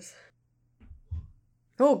office.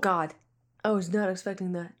 Oh, God. I was not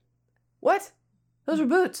expecting that. What? Those were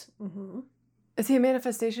boots. Mm-hmm. Is he a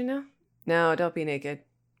manifestation now? No, don't be naked.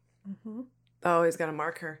 Mm-hmm. Oh, he's got to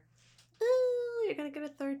mark her. Oh, you're going to get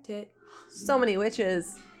a third tit. So many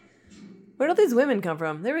witches. Where did all these women come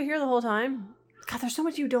from? They were here the whole time? God, there's so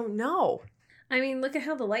much you don't know. I mean, look at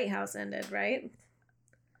how The Lighthouse ended, right?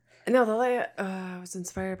 No, the light was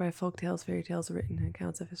inspired by folk tales, fairy tales, written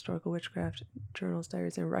accounts of historical witchcraft, journals,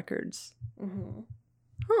 diaries, and records. Mm-hmm.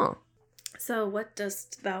 Huh. So what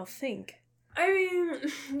dost thou think? I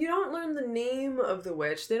mean, you don't learn the name of the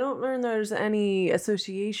witch. They don't learn there's any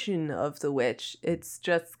association of the witch. It's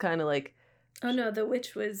just kind of like... Oh, no, the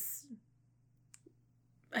witch was,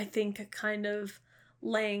 I think, kind of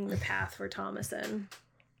laying the path for Thomason.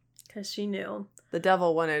 Because she knew. The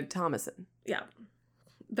devil wanted Thomason. Yeah.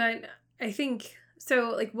 But I think,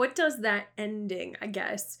 so, like, what does that ending, I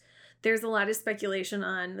guess? There's a lot of speculation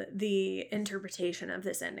on the interpretation of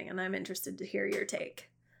this ending, and I'm interested to hear your take.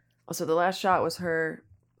 So the last shot was her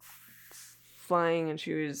flying, and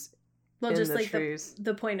she was in just the like trees.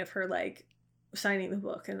 the point of her, like, signing the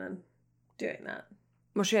book and then doing that.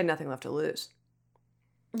 Well, she had nothing left to lose.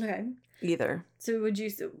 Okay. Either. So would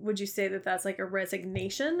you say that that's like a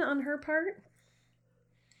resignation on her part?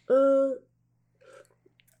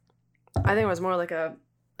 I think it was more like a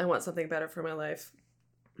I want something better for my life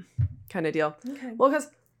kind of deal. Okay. Well, because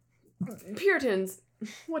Puritans,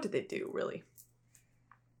 what did they do, really?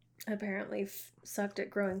 Apparently sucked at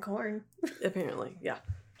growing corn. Apparently, yeah.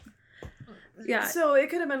 Yeah. So it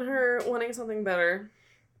could have been her wanting something better.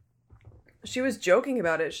 She was joking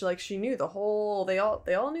about it. She knew the whole... They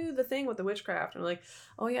all knew the thing with the witchcraft. And like,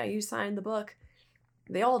 oh yeah, you signed the book.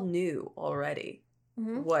 They all knew already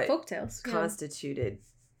what folktales constituted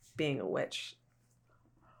being a witch.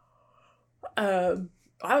 I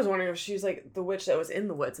was wondering if she was like the witch that was in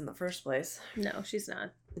the woods in the first place. No, she's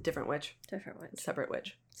not. A different witch. Different witch. Separate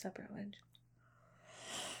witch. Separate witch.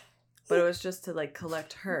 But it was just to like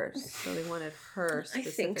collect her. So they wanted her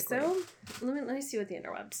specifically. I think so. Let me see what the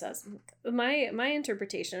interweb says. My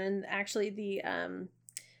interpretation, and actually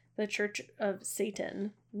the Church of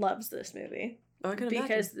Satan loves this movie. Oh, I can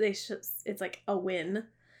because imagine. It's like a win.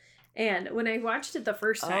 And when I watched it the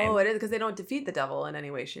first time... Oh, it is because they don't defeat the devil in any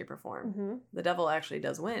way, shape, or form. Mm-hmm. The devil actually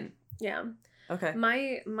does win. Yeah. Okay.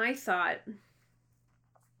 My thought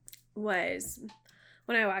was,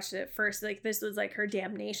 when I watched it at first, like, this was like her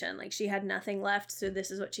damnation. Like, she had nothing left, so this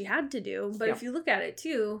is what she had to do. But if you look at it,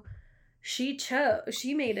 too, she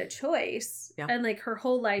made a choice. Yeah. And, like, her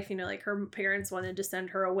whole life, you know, like, her parents wanted to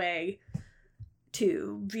send her away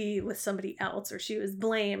to be with somebody else, or she was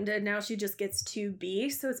blamed, and now she just gets to be.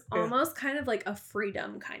 So it's almost kind of like a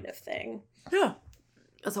freedom kind of thing. Yeah.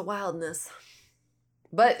 It's a wildness.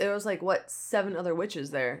 But there was like, 7 other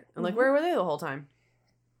witches there? And like, where were they the whole time?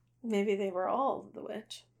 Maybe they were all the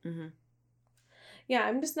witch. Mm-hmm. Yeah,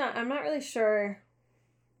 I'm not really sure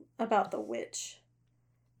about the witch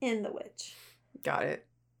in the witch. Got it.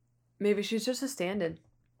 Maybe she's just a stand-in.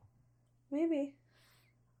 Maybe.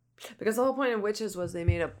 Because the whole point of witches was they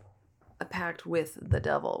made a pact with the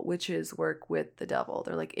devil. Witches work with the devil.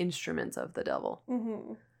 They're like instruments of the devil.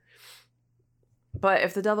 Mm-hmm. But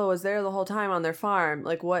if the devil was there the whole time on their farm,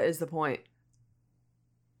 like, what is the point?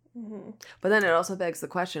 Mm-hmm. But then it also begs the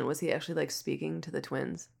question, was he actually like speaking to the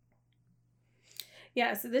twins?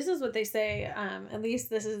 Yeah, so this is what they say. At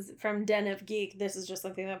least this is from Den of Geek. This is just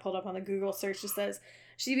something that I pulled up on the Google search. It says,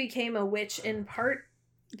 she became a witch in part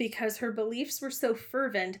because her beliefs were so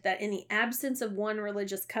fervent that in the absence of one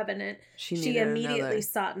religious covenant, she immediately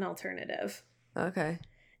sought an alternative. Okay.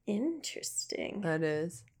 Interesting. That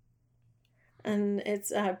is. And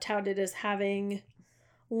it's touted as having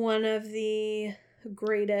one of the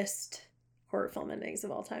greatest horror film endings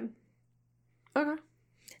of all time. Okay.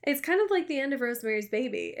 It's kind of like the end of Rosemary's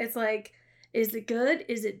Baby. It's like, is it good?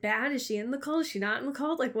 Is it bad? Is she in the cult? Is she not in the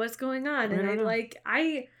cult? Like, what's going on? And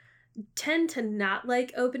I tend to not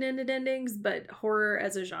like open-ended endings, but horror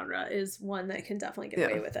as a genre is one that can definitely get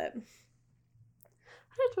away with it.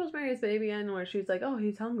 How does Rosemary's Baby end where she's like, oh,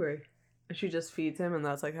 he's hungry, and she just feeds him, and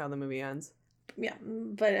that's like how the movie ends? Yeah,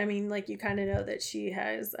 but I mean, like, you kind of know that she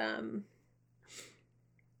has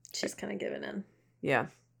she's kind of given in. Yeah.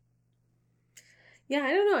 Yeah,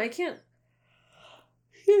 I don't know. I can't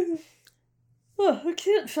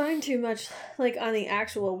find too much like on the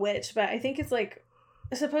actual witch, but I think it's like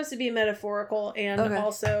supposed to be metaphorical and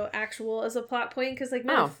also actual as a plot point, because like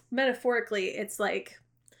metaphorically it's like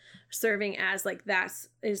serving as like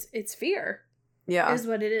it's fear. Yeah, is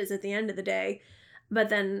what it is at the end of the day. But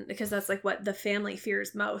then, because that's like what the family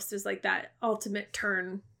fears most, is like that ultimate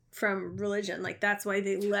turn from religion. Like, that's why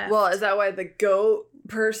they left. Well, is that why the goat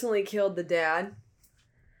personally killed the dad?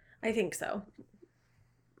 I think so.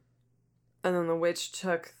 And then the witch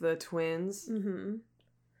took the twins? Mm-hmm.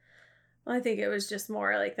 I think it was just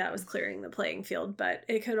more like that was clearing the playing field, but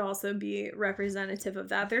it could also be representative of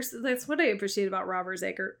that. That's what I appreciate about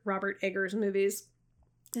Robert Eggers movies,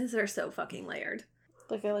 is they're so fucking layered.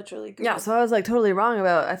 Like, I literally Googled. Yeah, so I was like totally wrong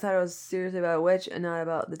about, I thought it was seriously about a witch and not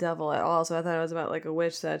about the devil at all. So I thought it was about like a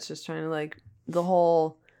witch that's just trying to like the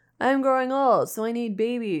whole, I'm growing old, so I need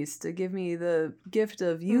babies to give me the gift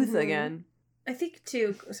of youth again. I think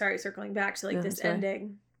too, sorry, circling back to like this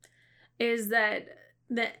ending, is that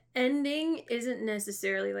the ending isn't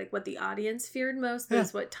necessarily like what the audience feared most, but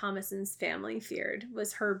it's what Thomason's family feared,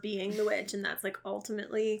 was her being the witch, and that's like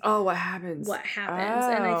ultimately what happens.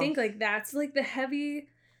 And I think like that's like the heavy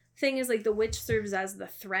thing, is like the witch serves as the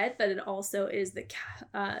threat, but it also is the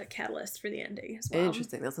catalyst for the ending as well.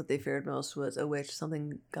 Interesting. That's what they feared most, was a witch,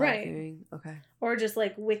 something God-fearing. Okay. Or just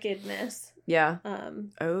like wickedness. Yeah.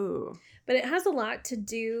 But it has a lot to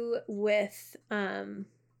do with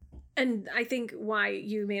and I think why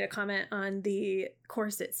you made a comment on the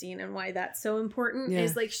corset scene and why that's so important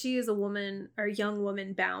is like she is a woman, or young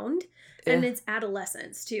woman, bound, and it's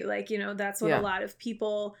adolescence too. Like, you know, that's what a lot of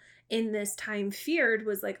people in this time feared,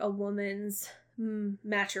 was like a woman's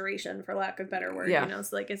maturation, for lack of a better word. You know,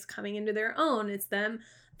 so like it's coming into their own. It's them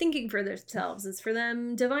thinking for themselves. It's for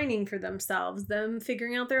them divining for themselves, them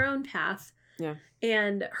figuring out their own path. Yeah.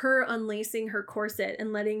 And her unlacing her corset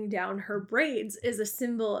and letting down her braids is a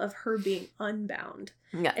symbol of her being unbound.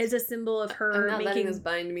 Yeah. It's a symbol of her I'm not letting this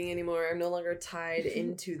bind me anymore. I'm no longer tied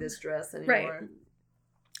into this dress anymore. Right.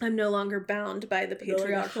 I'm no longer bound by the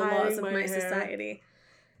patriarchal laws of my society.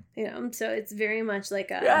 You know, so it's very much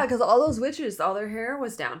like a... Yeah, because all those witches, all their hair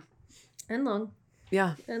was down. And long.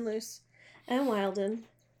 Yeah. And loose. And wilding.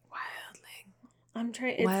 I'm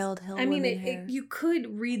trying. Wild Hill. I mean, you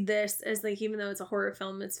could read this as like, even though it's a horror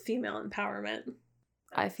film, it's female empowerment.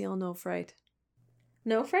 I feel no fright.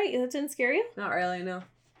 No fright? That didn't scare you? Not really, no.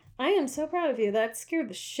 I am so proud of you. That scared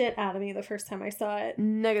the shit out of me the first time I saw it.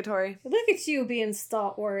 Negatory. Look at you being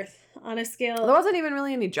stalwart on a scale. There wasn't even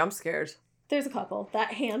really any jump scares. There's a couple.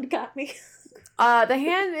 That hand got me. The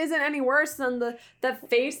hand isn't any worse than that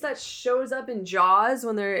face that shows up in Jaws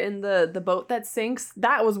when they're in the boat that sinks.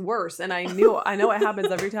 That was worse, and I know it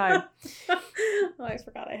happens every time. Oh, I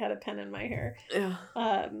forgot I had a pen in my hair. Yeah.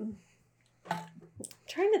 Trying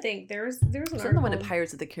to think. There's the one in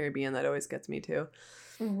Pirates of the Caribbean that always gets me too.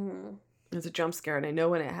 Mm-hmm. It's a jump scare, and I know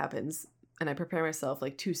when it happens, and I prepare myself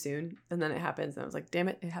like too soon, and then it happens, and I was like, damn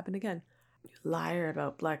it happened again. You liar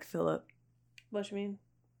about Black Phillip. What you mean?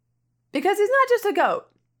 Because he's not just a goat.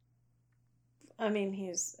 I mean,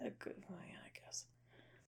 he's a good... Well, yeah, I guess.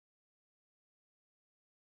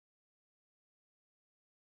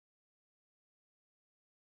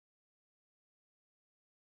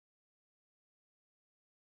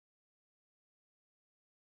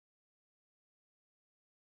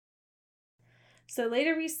 So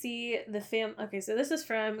later we see the Okay, so this is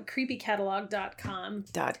from creepycatalog.com.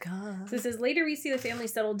 So it says, later we see the family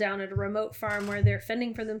settled down at a remote farm where they're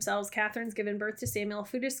fending for themselves. Catherine's given birth to Samuel.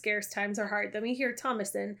 Food is scarce. Times are hard. Then we hear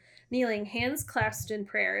Thomason kneeling, hands clasped in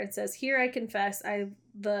prayer. It says, here I confess I've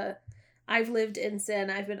lived in sin.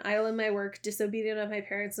 I've been idle in my work, disobedient of my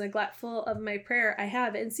parents, neglectful of my prayer. I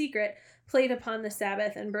have, in secret, played upon the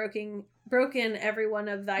Sabbath and broken every one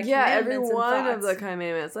of thy commandments and thoughts. Yeah, every one of the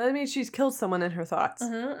commandments. I mean, she's killed someone in her thoughts.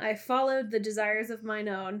 I followed the desires of mine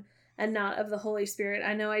own and not of the Holy Spirit.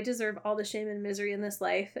 I know I deserve all the shame and misery in this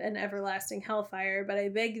life and everlasting hellfire, but I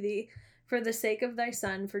beg thee, for the sake of thy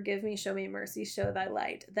Son, forgive me, show me mercy, show thy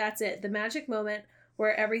light. That's it. The magic moment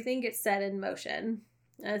where everything gets set in motion.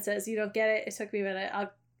 And it says, you don't get it. It took me a minute.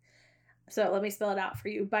 So let me spell it out for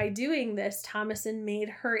you. By doing this, Thomason made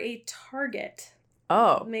her a target.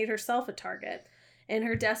 Oh. Made herself a target. In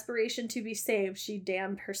her desperation to be saved, she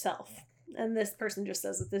damned herself. And this person just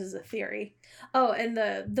says that this is a theory. Oh, and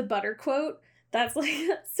the butter quote, that's like,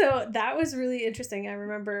 so that was really interesting. I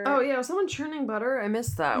remember. Oh, yeah. Was someone churning butter? I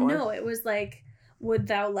missed that one. No, it was like, would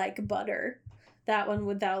thou like butter? That one,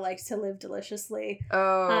 would thou like to live deliciously?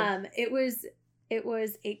 Oh. It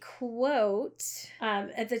was a quote.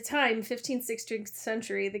 At the time, 15th, 16th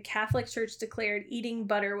century, the Catholic Church declared eating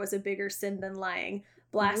butter was a bigger sin than lying,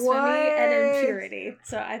 blasphemy, and impurity.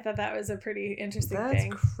 So I thought that was a pretty interesting thing.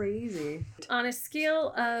 That's crazy. On a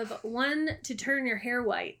scale of 1 to turn your hair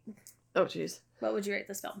white. Oh, jeez. What would you rate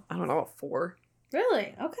this film? I don't know, a 4.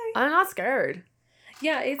 Really? Okay. I'm not scared.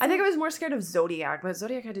 Yeah, I think I was more scared of Zodiac, but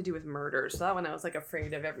Zodiac had to do with murder, so that one I was like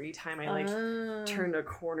afraid of every time I turned a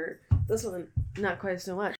corner. This one, not quite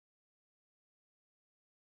so much.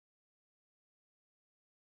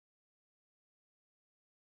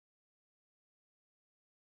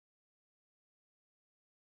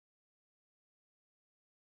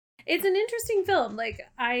 It's an interesting film. Like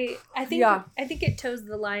I think it toes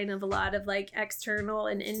the line of a lot of like external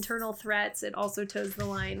and internal threats. It also toes the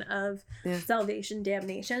line of salvation,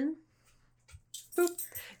 damnation. Boop.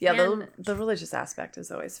 Yeah, the religious aspect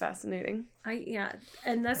is always fascinating.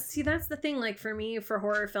 And that's the thing. Like for me, for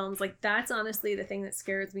horror films, like that's honestly the thing that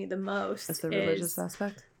scares me the most. That's the religious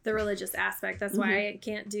aspect. The religious aspect. That's why I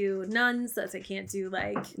can't do nuns. That's I can't do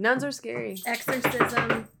like nuns are scary.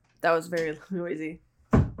 Exorcism. That was very noisy.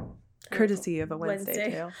 Courtesy of a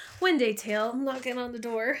Wednesday Tale. Wednesday Tale knocking on the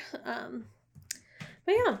door. But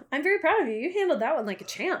yeah, I'm very proud of you. You handled that one like a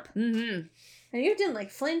champ. Mm-hmm. And you didn't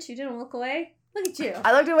like flinch. You didn't look away. Look at you.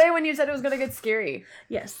 I looked away when you said it was going to get scary.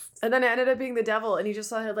 Yes. And then it ended up being the devil, and you just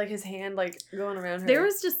saw like his hand like going around her. There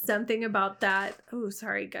was just something about that. Oh,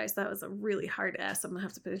 sorry, guys. That was a really hard S. I'm going to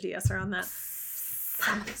have to put a de-esser on that.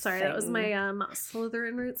 Sorry, that was my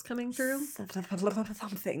Slytherin roots coming through.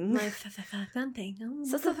 Something. My something. Oh,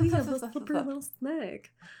 little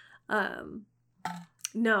snake.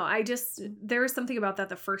 No, there was something about that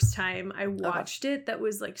the first time I watched it that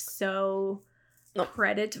was like so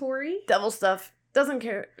predatory. Devil stuff. Doesn't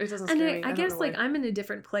care. It doesn't scare me. I guess like I'm in a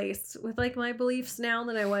different place with like my beliefs now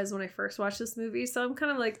than I was when I first watched this movie. So I'm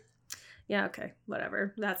kind of like, yeah, okay,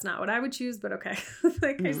 whatever. That's not what I would choose, but okay.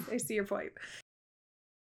 Like I see your point.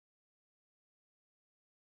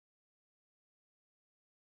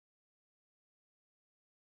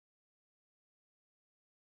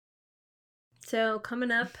 So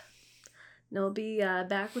coming up, we'll be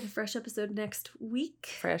back with a fresh episode next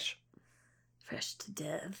week. Fresh to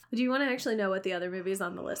death. Do you want to actually know what the other movies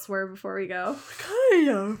on the list were before we go? Kind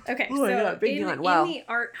of. Okay, so in the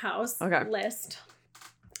art house list,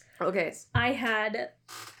 I had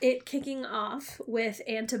it kicking off with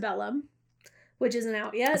Antebellum, which isn't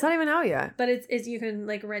out yet. It's not even out yet. But it's you can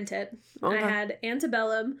like rent it. Okay. I had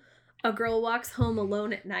Antebellum, A Girl Walks Home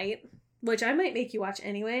Alone at Night, which I might make you watch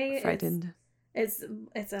anyway. Frightened. It's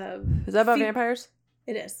a... Is that about vampires?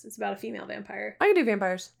 It is. It's about a female vampire. I can do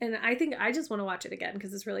vampires. And I think I just want to watch it again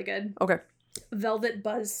because it's really good. Okay. Velvet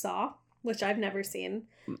Buzzsaw, which I've never seen.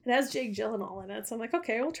 It has Jake Gyllenhaal in it, so I'm like,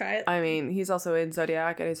 okay, we'll try it. I mean, he's also in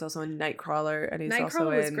Zodiac, and he's also in Nightcrawler, and he's also in...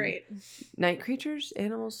 Nightcrawler was great. Night Creatures?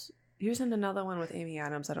 Animals? He was in another one with Amy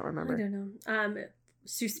Adams. I don't remember. I don't know.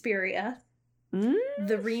 Suspiria.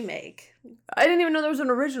 The remake. I didn't even know there was an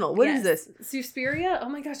original. What is this? Suspiria? Oh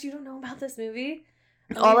my gosh, you don't know about this movie?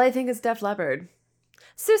 All I think is Def Leppard.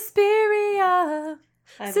 Suspiria.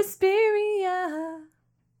 Suspiria.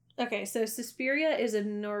 Okay, so Suspiria is a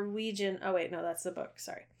Norwegian... Oh wait, no, that's the book.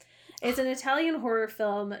 Sorry. It's an Italian horror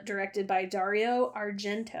film directed by Dario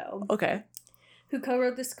Argento. Okay. Who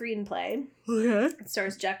co-wrote the screenplay. Okay. It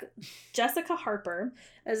stars Jessica Harper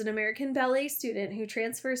as an American ballet student who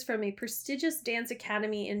transfers from a prestigious dance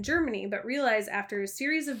academy in Germany, but realizes after a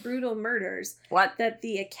series of brutal murders that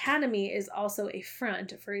the academy is also a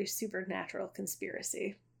front for a supernatural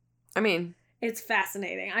conspiracy. I mean... It's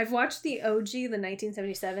fascinating. I've watched the OG, the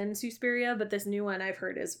 1977 Suspiria, but this new one I've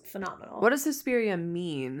heard is phenomenal. What does Suspiria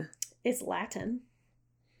mean? It's Latin.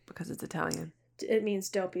 Because it's Italian. It means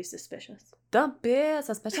don't be suspicious. Don't be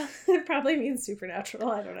suspicious. It probably means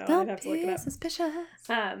supernatural. I don't know. I'd have to look it up. Suspicious.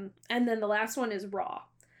 And then the last one is Raw,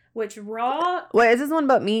 which Raw... Wait, is this one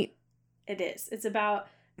about meat? It is. It's about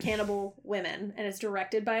cannibal women, and it's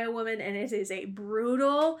directed by a woman, and it is a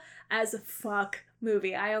brutal as fuck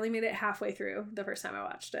movie. I only made it halfway through the first time I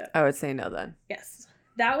watched it. I would say no then. Yes.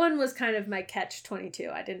 That one was kind of my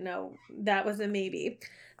catch-22. I didn't know. That was a maybe.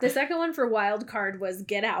 The second one for wild card was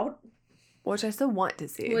Get Out. Which I still want to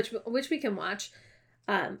see. Which we can watch.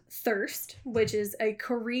 Thirst, which is a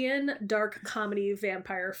Korean dark comedy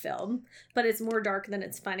vampire film, but it's more dark than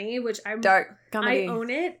it's funny, which dark comedy. I own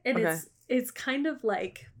it, and it's kind of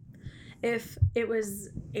like if it was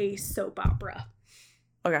a soap opera.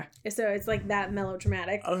 Okay. So it's like that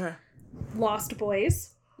melodramatic. Okay. Lost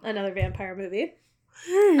Boys, another vampire movie.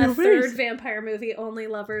 A third vampire movie, Only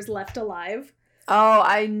Lovers Left Alive. Oh,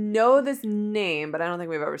 I know this name, but I don't think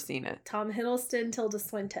we've ever seen it. Tom Hiddleston, Tilda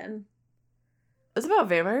Swinton. It's about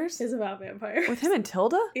vampires? It's about vampires. With him and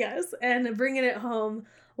Tilda? Yes. And bringing it home,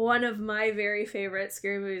 one of my very favorite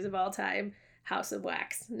scary movies of all time, House of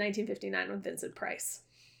Wax, 1959 with Vincent Price.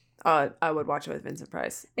 I would watch it with Vincent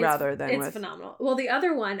Price rather than with... It's phenomenal. Well, the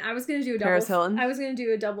other one, I was going to do a double... Paris Hilton? I was going to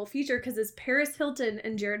do a double feature because it's Paris Hilton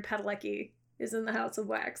and Jared Padalecki is in the House of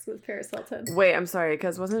Wax with Paris Hilton. Wait, I'm sorry,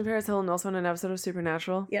 because wasn't Paris Hilton also in an episode of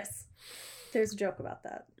Supernatural? Yes. There's a joke about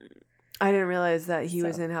that. I didn't realize that he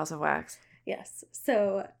was in House of Wax. Yes.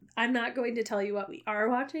 So I'm not going to tell you what we are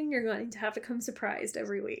watching. You're going to have to come surprised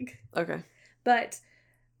every week. Okay. But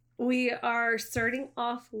we are starting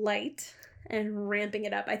off light and ramping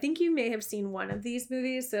it up. I think you may have seen one of these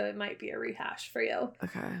movies, so it might be a rehash for you.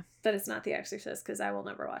 Okay. But it's not The Exorcist, because I will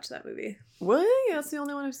never watch that movie. What? That's the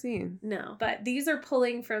only one I've seen. No. But these are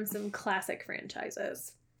pulling from some classic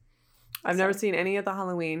franchises. I've never seen any of the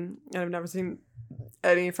Halloween, and I've never seen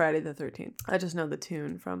any Friday the 13th. I just know the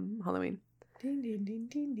tune from Halloween. And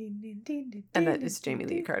that is Jamie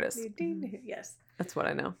Lee Curtis. Yes. That's what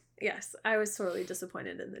I know. Yes. I was sorely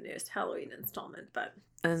disappointed in the newest Halloween installment, but...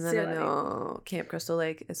 And then I know Camp Crystal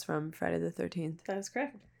Lake is from Friday the 13th. That is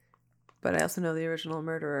correct. But I also know the original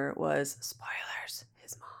murderer was, spoilers,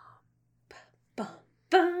 his mom. Bum,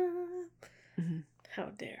 bum. Mm-hmm. How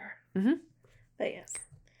dare. Mm-hmm. But yes.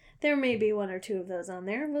 There may be one or two of those on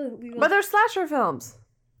there. But they're slasher films.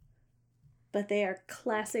 But they are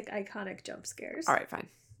classic, iconic jump scares. All right, fine.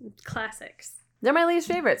 Classics. They're my least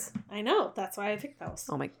favorites. I know. That's why I picked those.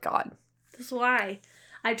 Oh my God. That's why.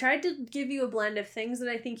 I tried to give you a blend of things that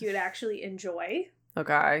I think you would actually enjoy.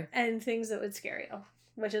 Okay. And things that would scare you.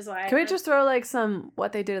 Which is why Can we just throw like some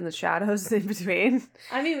What They Did in the Shadows in between?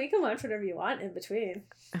 I mean, we can watch whatever you want in between.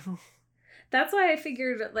 That's why I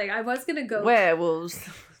figured, like, I was going to go... Werewolves.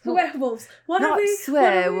 Werewolves. What are we?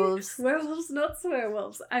 Swearwolves. Werewolves, not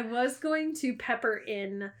swearwolves. I was going to pepper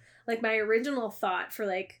in, like, my original thought for,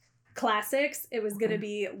 like, classics. It was going to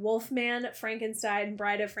be Wolfman, Frankenstein,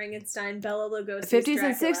 Bride of Frankenstein, Bela Lugosi's 50s Dracula,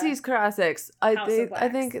 and 60s classics. I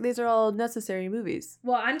think these are all necessary movies.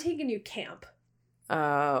 Well, I'm taking you camp.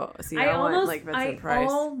 Oh, see, I want, like, Vincent Price.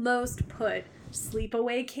 I almost put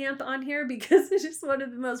Sleepaway Camp on here because it's just one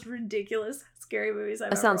of the most ridiculous scary movies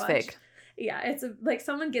I've ever watched. That sounds fake. Yeah, it's like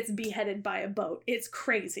someone gets beheaded by a boat. It's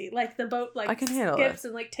crazy. Like the boat like skips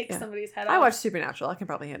and like takes somebody's head off. I watch Supernatural. I can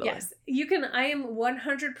probably handle it. Yes, you can. I am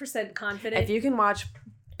 100% confident. If you can watch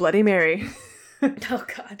Bloody Mary. Oh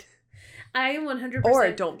God, I am 100%. Or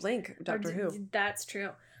Don't Blink, Doctor Who. That's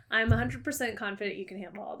true. I'm 100% confident you can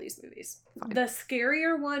handle all these movies. Fine. The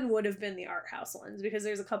scarier one would have been the art house ones because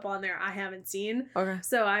there's a couple on there I haven't seen. Okay.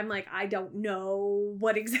 So I'm like, I don't know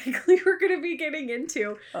what exactly we're going to be getting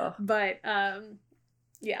into. Oh. But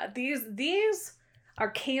yeah, these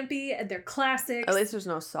are campy and they're classics. At least there's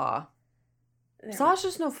no Saw. Saw's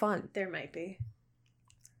just no fun. There might be.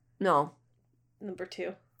 No. Number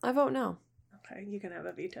 2. I vote no. Okay, you can have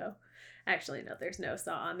a veto. Actually, no, there's no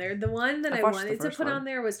Saw on there. The one that I wanted to put on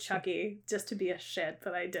there was Chucky, just to be a shit,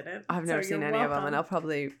 but I didn't. I've never seen any of them, and I'll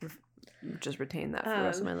probably just retain that for the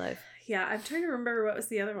rest of my life. Yeah, I'm trying to remember what was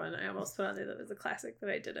the other one I almost put on there that was a classic,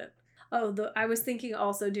 but I didn't. Oh, I was thinking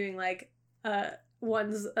also doing, like, a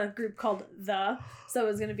group called The, so it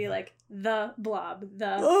was going to be, like, The Blob,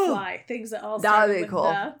 The Fly, things that all start with cool.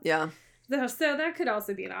 The. Yeah. So that could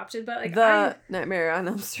also be an option, but, like, The Nightmare on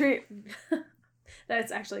Elm Street.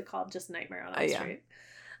 That's actually called just Nightmare on Elm Street.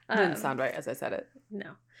 Didn't sound right as I said it.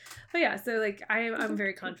 No. But yeah, so like I'm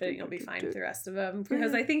very confident you'll be fine with the rest of them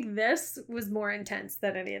because I think this was more intense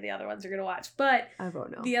than any of the other ones you're going to watch. But I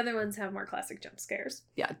vote no. The other ones have more classic jump scares.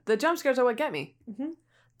 Yeah, the jump scares are what get me. Mm-hmm.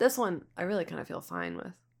 This one, I really kind of feel fine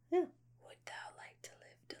with. Yeah. Would thou like to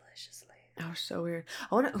live deliciously? Oh, so weird.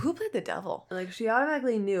 I wonder who played the devil. Like she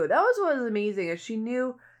automatically knew. That was what was amazing. Is she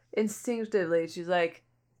knew instinctively. She's like.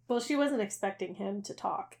 Well, she wasn't expecting him to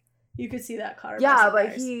talk. You could see that caught her. Yeah,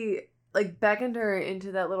 but he like beckoned her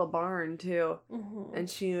into that little barn too, and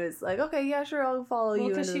she was like, "Okay, yeah, sure, I'll follow you."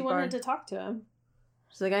 Because she wanted to talk to him.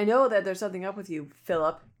 She's like, "I know that there's something up with you,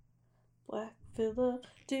 Philip." Black Philip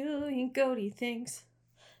doing goaty things.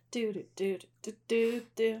 Do do do do do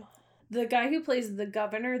do. The guy who plays the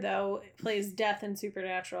governor though plays Death in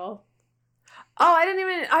Supernatural. Oh, I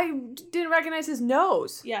didn't recognize his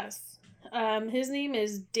nose. Yes. His name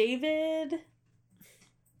is David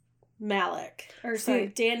Malik.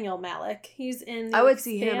 Daniel Malik. He's in I would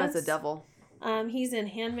see him as a devil. He's in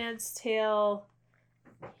Handmaid's Tale.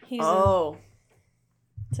 So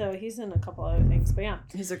he's in a couple other things, but yeah.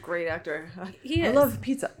 He's a great actor. I love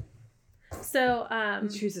pizza. So,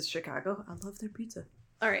 he chooses Chicago. I love their pizza.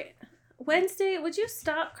 All right. Wednesday, would you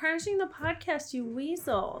stop crashing the podcast, you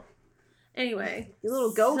weasel? Anyway, you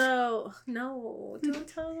little goat. So no,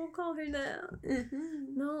 don't call her that.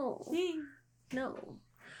 Mm-hmm. No.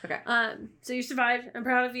 Okay. So you survived. I'm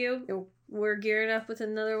proud of you. Yep. We're gearing up with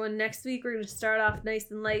another one next week. We're gonna start off nice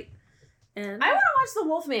and light. And I want to watch The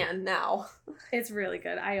Wolfman now. It's really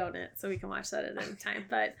good. I own it, so we can watch that at any time.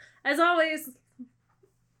 But as always,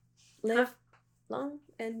 live long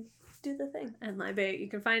and do the thing. And Libate. You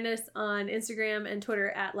can find us on Instagram and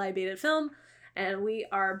Twitter at LibatedFilm. And we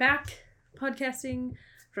are back podcasting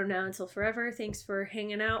from now until forever. Thanks for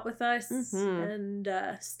hanging out with us. And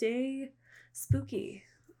stay spooky.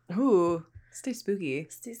 Ooh, stay spooky.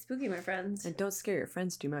 Stay spooky, my friends. And don't scare your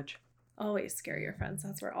friends too much. Always scare your friends.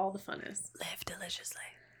 That's where all the fun is. Live deliciously.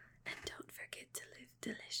 And don't forget to live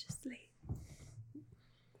deliciously.